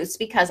 And it was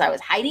because I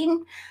was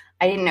hiding.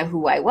 I didn't know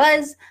who I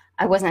was.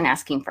 I wasn't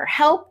asking for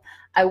help.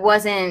 I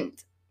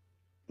wasn't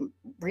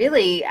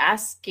really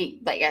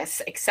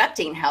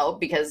accepting help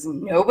because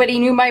nobody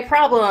knew my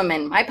problem.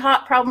 And my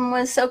problem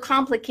was so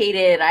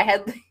complicated.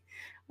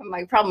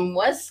 My problem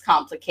was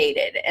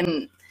complicated.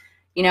 And,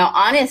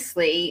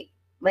 honestly,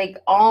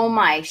 all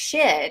my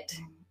shit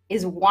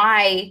is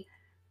why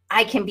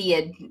I can be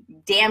a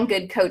damn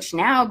good coach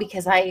now,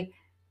 because I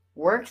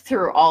worked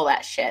through all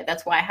that shit.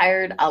 That's why I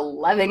hired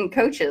 11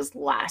 coaches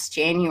last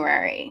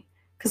January,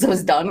 because I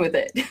was done with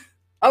it.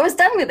 I was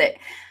done with it.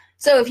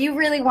 So if you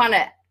really want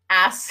to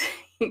ask,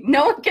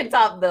 no one can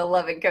top the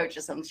 11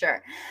 coaches, I'm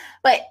sure.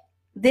 But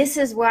this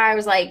is where I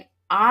was like,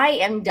 I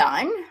am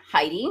done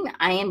hiding.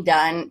 I am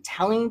done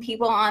telling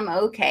people I'm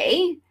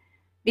okay,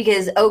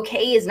 because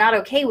okay is not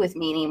okay with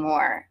me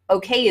anymore.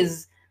 Okay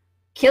is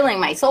killing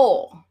my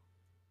soul.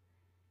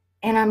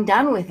 And I'm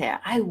done with it.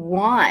 I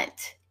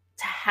want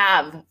to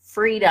have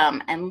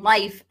freedom and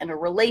life and a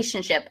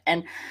relationship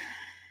and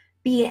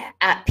be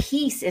at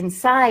peace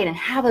inside and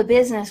have a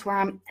business where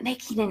I'm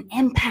making an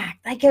impact.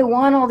 I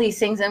want all these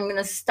things. I'm going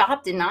to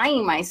stop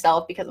denying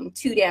myself because I'm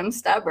too damn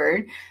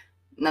stubborn.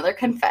 Another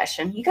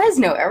confession. You guys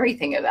know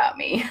everything about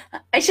me.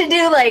 I should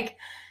do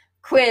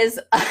quiz.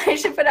 I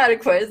should put out a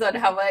quiz on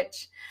how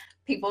much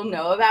people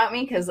know about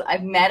me, because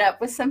I've met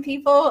up with some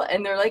people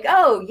and they're like,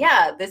 oh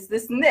yeah, this,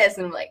 and this.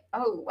 And I'm like,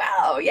 oh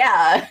wow,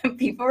 yeah,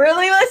 people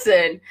really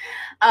listen.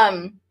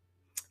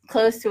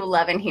 Close to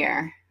 11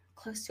 here.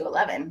 Close to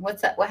 11.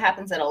 What's that? What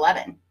happens at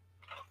 11?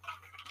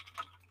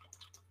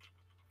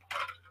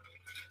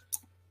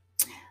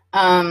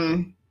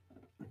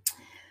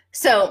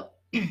 So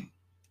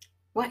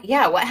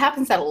what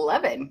happens at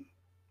 11?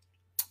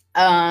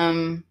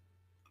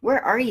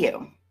 Where are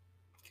you?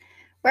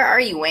 Where are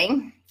you,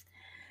 Wayne?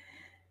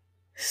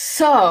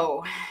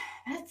 So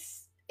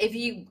that's, if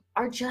you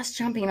are just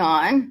jumping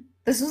on,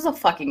 this was a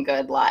fucking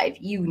good live.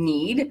 You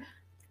need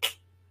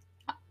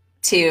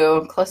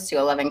to close to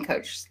 11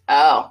 coaches.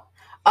 Oh,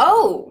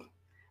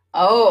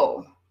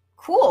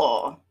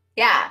 cool.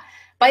 Yeah.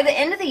 By the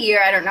end of the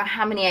year, I don't know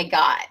how many I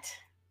got,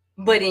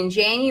 but in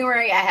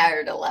January, I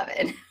hired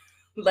 11.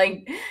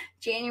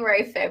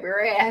 January,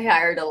 February, I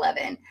hired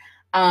 11.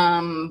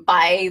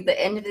 By the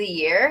end of the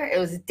year, it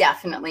was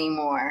definitely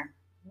more.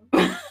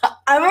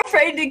 I'm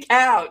afraid to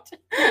count.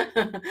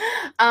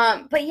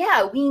 But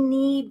yeah, we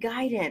need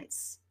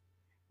guidance.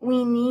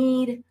 We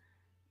need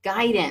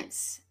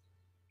guidance.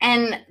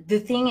 And the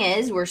thing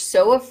is, we're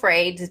so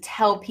afraid to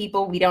tell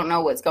people we don't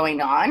know what's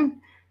going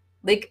on.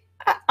 Like,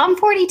 I'm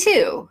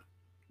 42.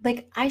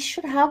 Like, I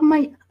should have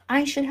my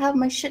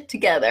shit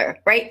together,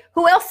 right?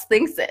 Who else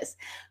thinks this?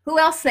 Who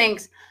else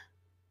thinks,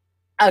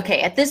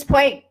 okay, at this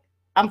point,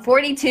 I'm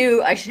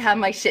 42, I should have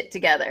my shit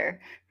together,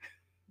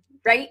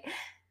 right?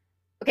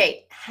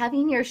 Okay,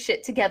 having your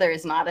shit together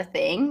is not a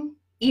thing.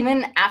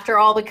 Even after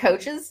all the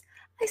coaches,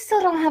 I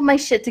still don't have my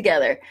shit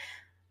together.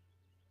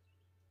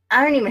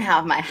 I don't even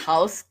have my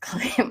house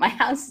clean. My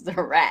house is a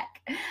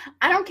wreck.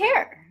 I don't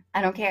care.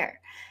 I don't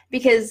care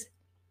because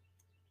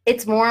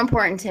it's more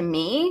important to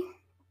me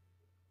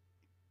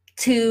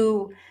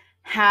to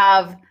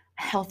have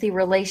healthy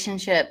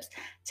relationships,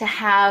 to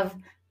have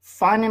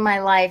fun in my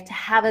life, to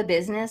have a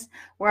business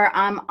where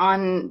I'm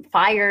on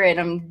fire and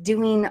I'm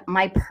doing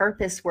my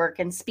purpose work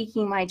and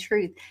speaking my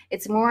truth.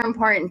 It's more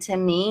important to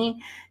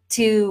me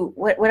to,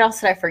 what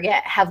else did I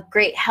forget? Have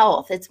great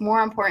health. It's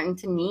more important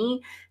to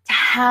me to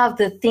have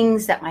the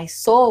things that my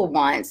soul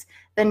wants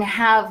than to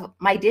have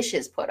my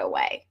dishes put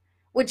away,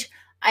 which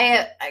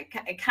I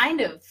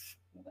kind of,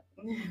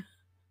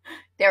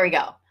 there we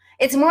go.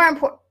 It's more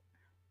important.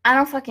 I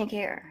don't fucking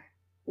care.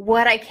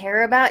 What I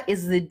care about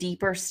is the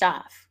deeper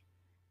stuff.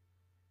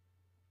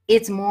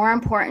 It's more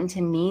important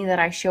to me that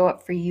I show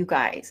up for you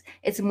guys.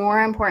 It's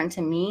more important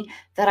to me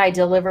that I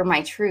deliver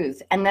my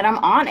truth and that I'm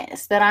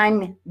honest, that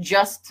I'm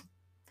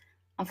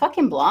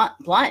fucking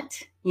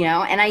blunt, you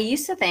know? And I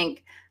used to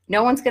think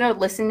no one's going to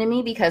listen to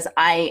me because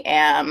I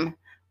am,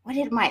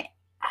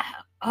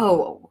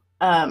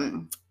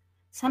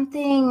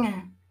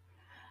 something,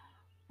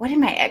 what did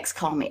my ex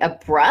call me?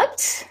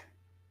 Abrupt?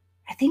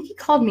 I think he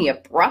called me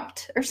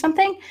abrupt or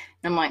something.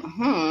 And I'm like,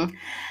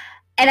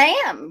 And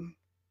I am.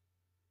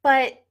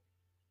 But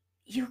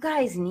you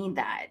guys need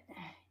that.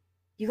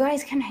 You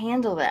guys can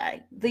handle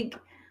that. Like,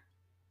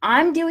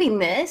 I'm doing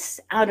this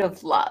out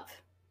of love.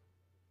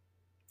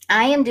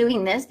 I am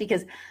doing this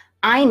because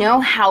I know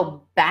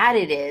how bad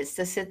it is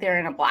to sit there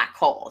in a black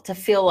hole, to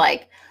feel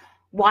like,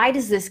 why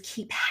does this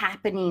keep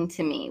happening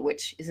to me?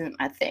 Which isn't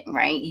a thing,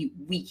 right?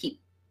 We keep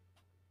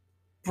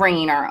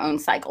bringing our own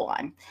cycle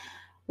on.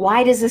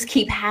 Why does this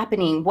keep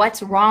happening?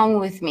 What's wrong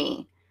with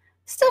me?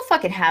 Still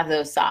fucking have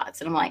those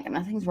thoughts. And I'm like,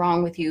 nothing's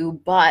wrong with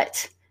you,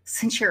 but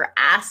since you're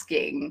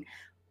asking,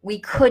 we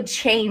could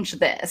change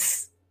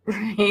this,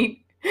 right?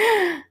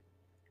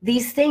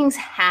 These things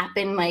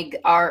happen, like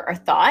our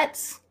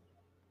thoughts,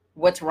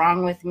 what's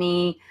wrong with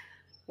me?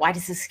 Why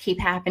does this keep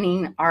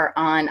happening? Are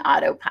on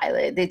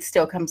autopilot. It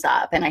still comes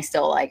up and I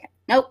still like,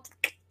 nope.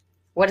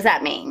 What does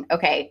that mean?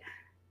 Okay,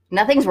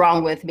 nothing's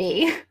wrong with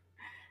me.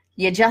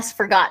 You just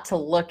forgot to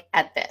look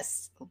at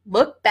this.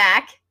 Look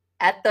back.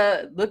 I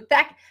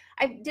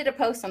did a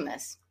post on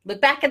this. Look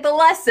back at the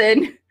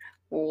lesson.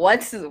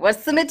 What's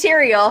the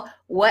material?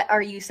 What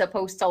are you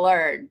supposed to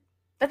learn?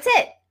 That's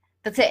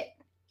it.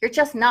 You're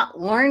just not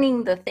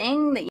learning the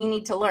thing that you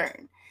need to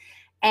learn.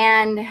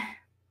 And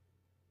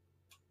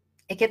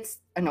it gets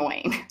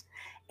annoying.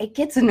 It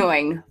gets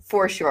annoying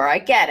for sure. I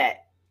get it.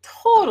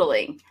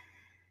 Totally.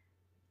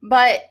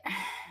 But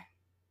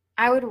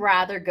I would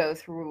rather go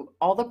through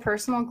all the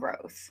personal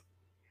growth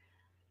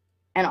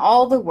and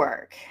all the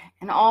work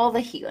and all the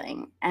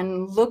healing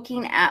and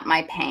looking at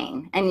my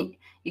pain. And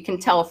you can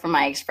tell from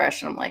my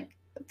expression, I'm like,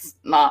 it's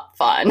not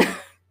fun.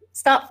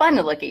 It's not fun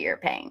to look at your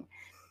pain.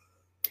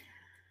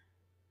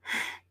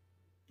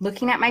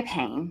 Looking at my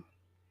pain,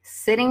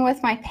 sitting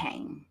with my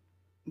pain,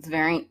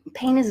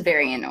 pain is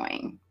very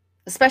annoying,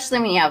 especially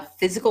when you have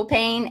physical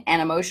pain and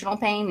emotional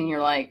pain and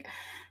you're like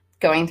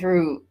going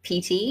through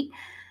PT.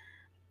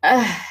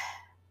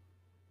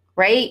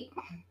 Right?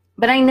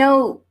 But I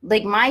know,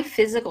 like, my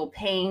physical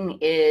pain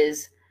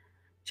is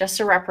just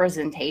a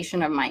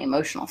representation of my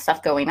emotional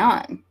stuff going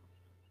on.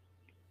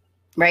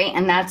 Right?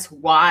 And that's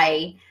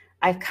why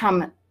I've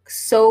come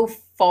so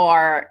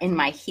far in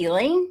my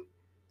healing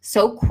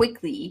so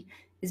quickly,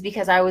 is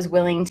because I was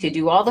willing to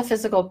do all the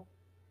physical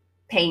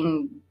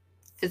pain,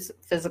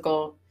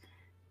 physical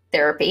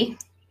therapy,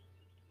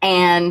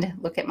 and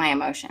look at my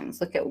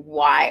emotions, look at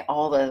why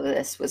all of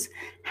this was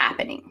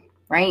happening,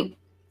 right?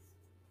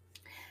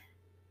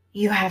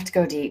 You have to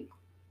go deep.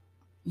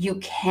 You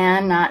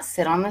cannot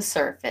sit on the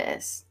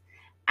surface,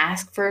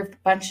 ask for a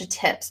bunch of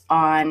tips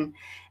on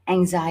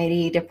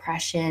anxiety,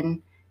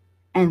 depression,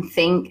 and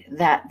think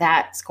that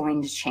that's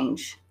going to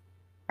change,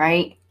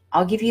 right?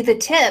 I'll give you the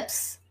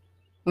tips.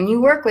 When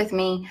you work with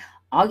me,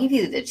 I'll give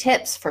you the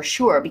tips for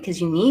sure, because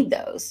you need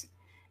those.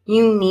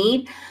 You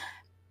need,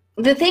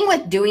 the thing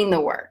with doing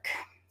the work,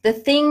 the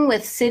thing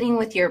with sitting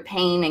with your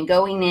pain and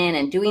going in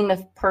and doing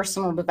the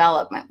personal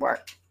development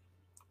work,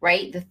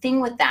 right? The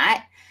thing with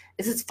that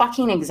is it's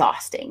fucking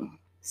exhausting.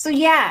 So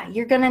yeah,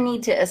 you're going to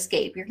need to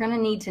escape. You're going to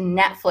need to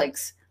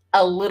Netflix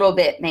a little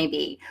bit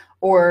maybe,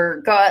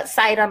 or go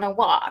outside on a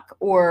walk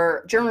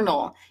or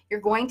journal.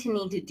 You're going to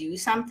need to do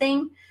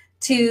something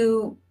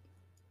to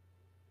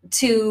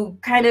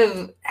kind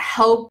of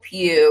help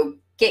you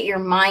get your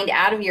mind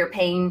out of your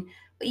pain,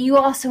 but you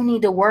also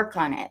need to work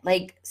on it.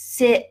 Like,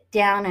 sit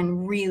down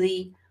and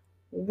really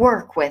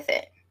work with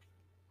it.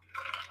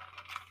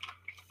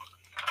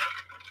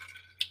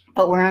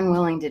 But we're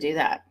unwilling to do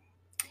that.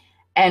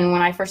 And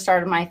when I first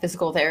started my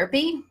physical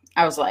therapy,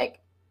 I was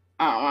like,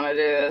 I don't want to do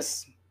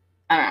this.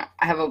 I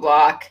have a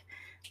block.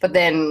 But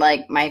then,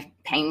 like, my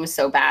pain was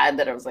so bad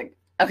that I was like,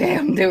 okay,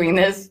 I'm doing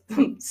this.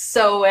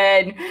 So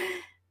in.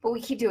 But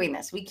we keep doing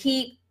this. We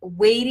keep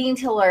waiting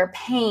till our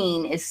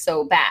pain is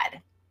so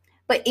bad.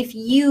 But if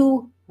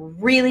you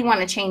really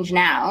want to change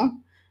now,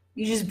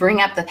 you just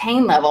bring up the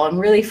pain level and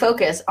really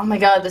focus. Oh my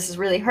God, this is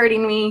really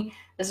hurting me.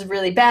 This is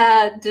really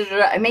bad.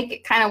 And make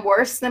it kind of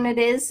worse than it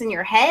is in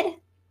your head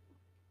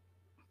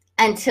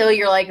until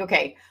you're like,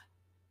 okay,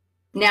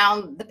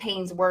 now the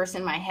pain's worse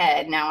in my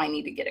head. Now I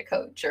need to get a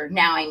coach, or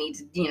now I need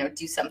to,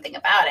 do something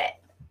about it.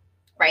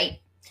 Right?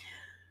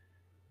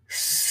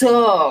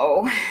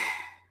 So,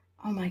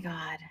 oh my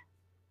God.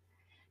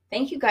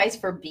 Thank you guys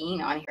for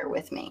being on here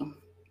with me.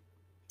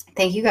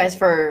 Thank you guys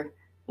for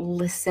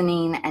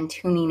listening and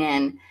tuning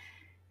in,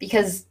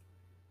 because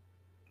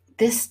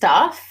this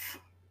stuff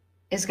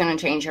is going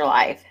to change your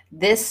life.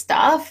 This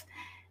stuff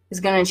is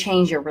going to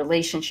change your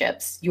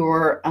relationships,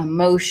 your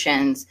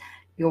emotions,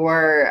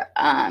 your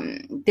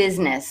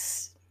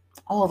business,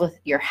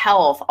 your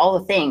health, all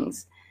the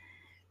things.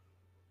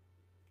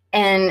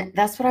 And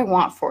that's what I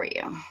want for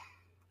you.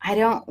 I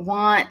don't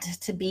want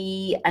to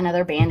be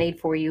another Band-Aid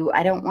for you.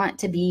 I don't want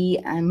to be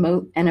a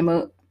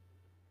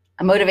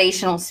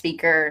motivational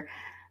speaker.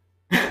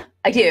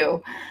 I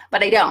do,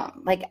 but I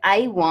don't. Like,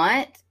 I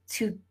want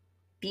to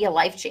be a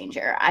life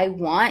changer. I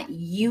want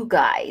you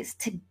guys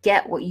to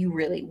get what you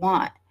really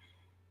want.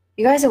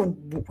 You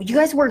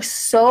guys work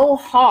so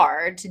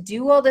hard to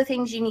do all the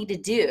things you need to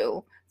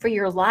do for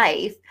your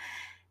life,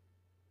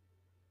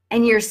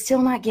 and you're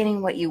still not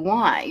getting what you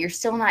want. You're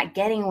still not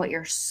getting what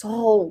your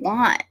soul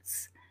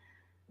wants.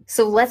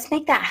 So let's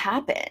make that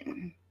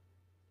happen.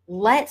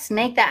 Let's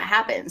make that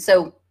happen.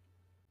 So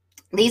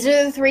these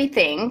are the 3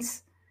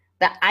 things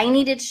that I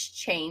needed to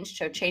change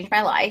to change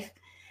my life.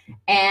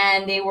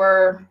 And they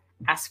were: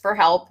 ask for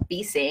help,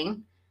 be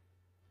seen,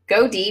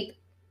 go deep,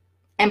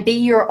 and be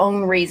your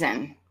own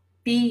reason.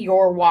 Be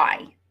your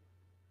why.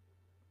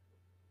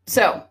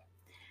 So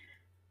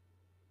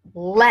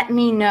let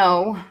me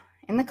know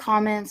in the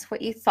comments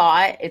what you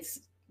thought. It's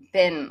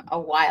been a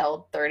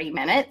wild 30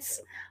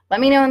 minutes.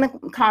 Let me know in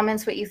the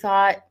comments what you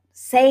thought.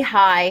 Say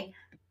hi.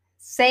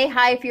 Say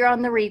hi if you're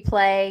on the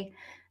replay.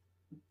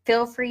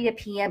 Feel free to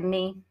PM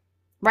me.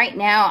 Right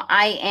now,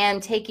 I am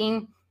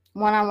taking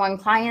one-on-one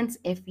clients.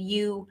 If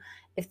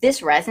this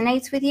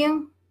resonates with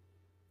you,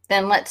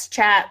 then let's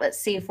chat. Let's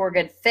see if we're a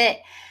good fit.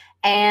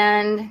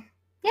 And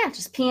yeah,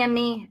 just PM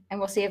me and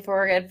we'll see if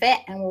we're a good fit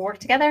and we'll work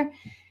together.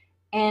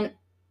 And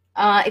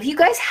if you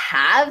guys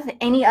have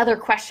any other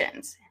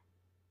questions,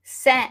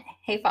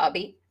 hey,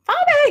 Fabi,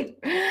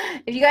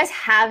 if you guys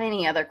have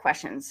any other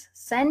questions,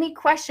 send me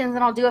questions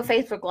and I'll do a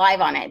Facebook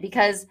Live on it,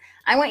 because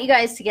I want you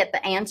guys to get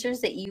the answers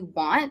that you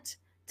want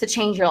to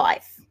change your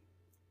life.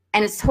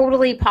 And it's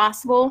totally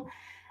possible.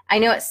 I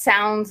know it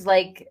sounds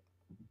like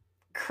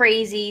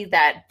crazy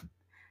that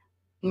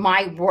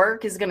my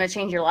work is going to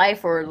change your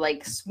life, or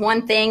like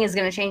one thing is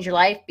going to change your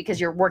life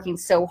because you're working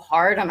so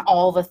hard on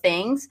all the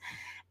things.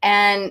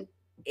 And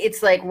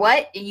it's like,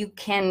 what? You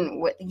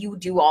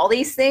do all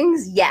these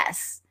things?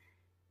 Yes.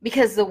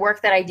 Because the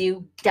work that I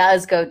do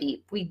does go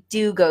deep. We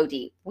do go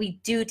deep. We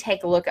do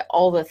take a look at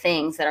all the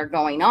things that are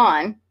going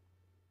on,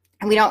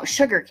 and we don't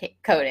sugarcoat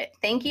it.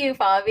 Thank you,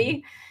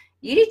 Fabi.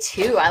 You do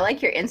too. I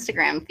like your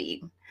Instagram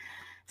feed.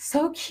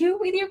 So cute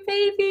with your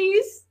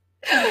babies.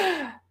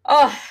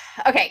 Oh,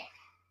 okay.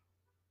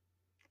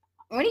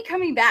 When are you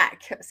coming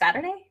back?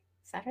 Saturday?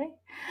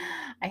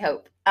 I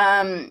hope.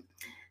 Oh,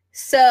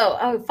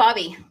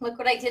 Fabi, look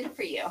what I did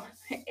for you.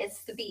 It's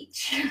the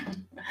beach.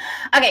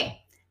 Okay.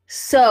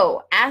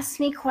 So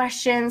ask me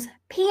questions,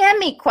 PM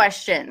me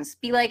questions.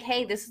 Be like,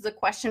 hey, this is a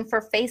question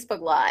for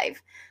Facebook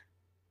Live.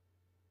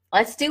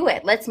 Let's do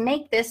it. Let's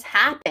make this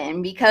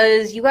happen,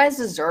 because you guys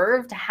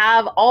deserve to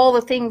have all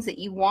the things that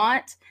you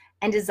want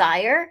and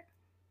desire.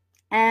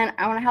 And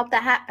I want to help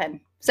that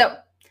happen. So,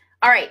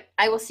 all right.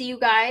 I will see you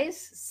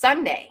guys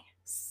Sunday.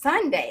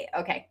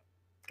 Okay,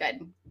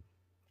 good.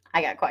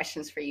 I got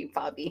questions for you,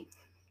 Fabi.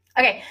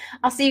 Okay,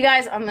 I'll see you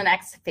guys on the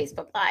next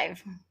Facebook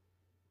Live.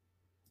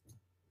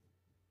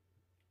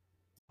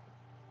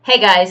 Hey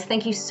guys,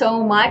 thank you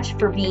so much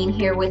for being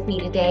here with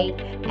me today.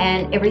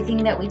 And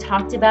everything that we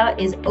talked about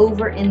is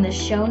over in the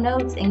show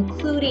notes,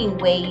 including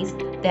ways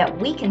that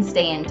we can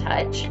stay in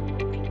touch.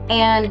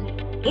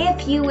 And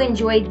if you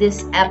enjoyed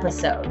this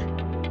episode,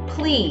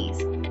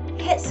 please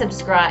hit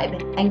subscribe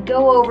and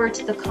go over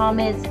to the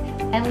comments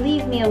and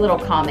leave me a little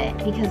comment,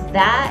 because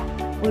that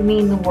would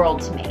mean the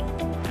world to me.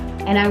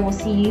 And I will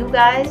see you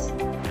guys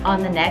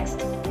on the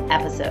next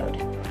episode.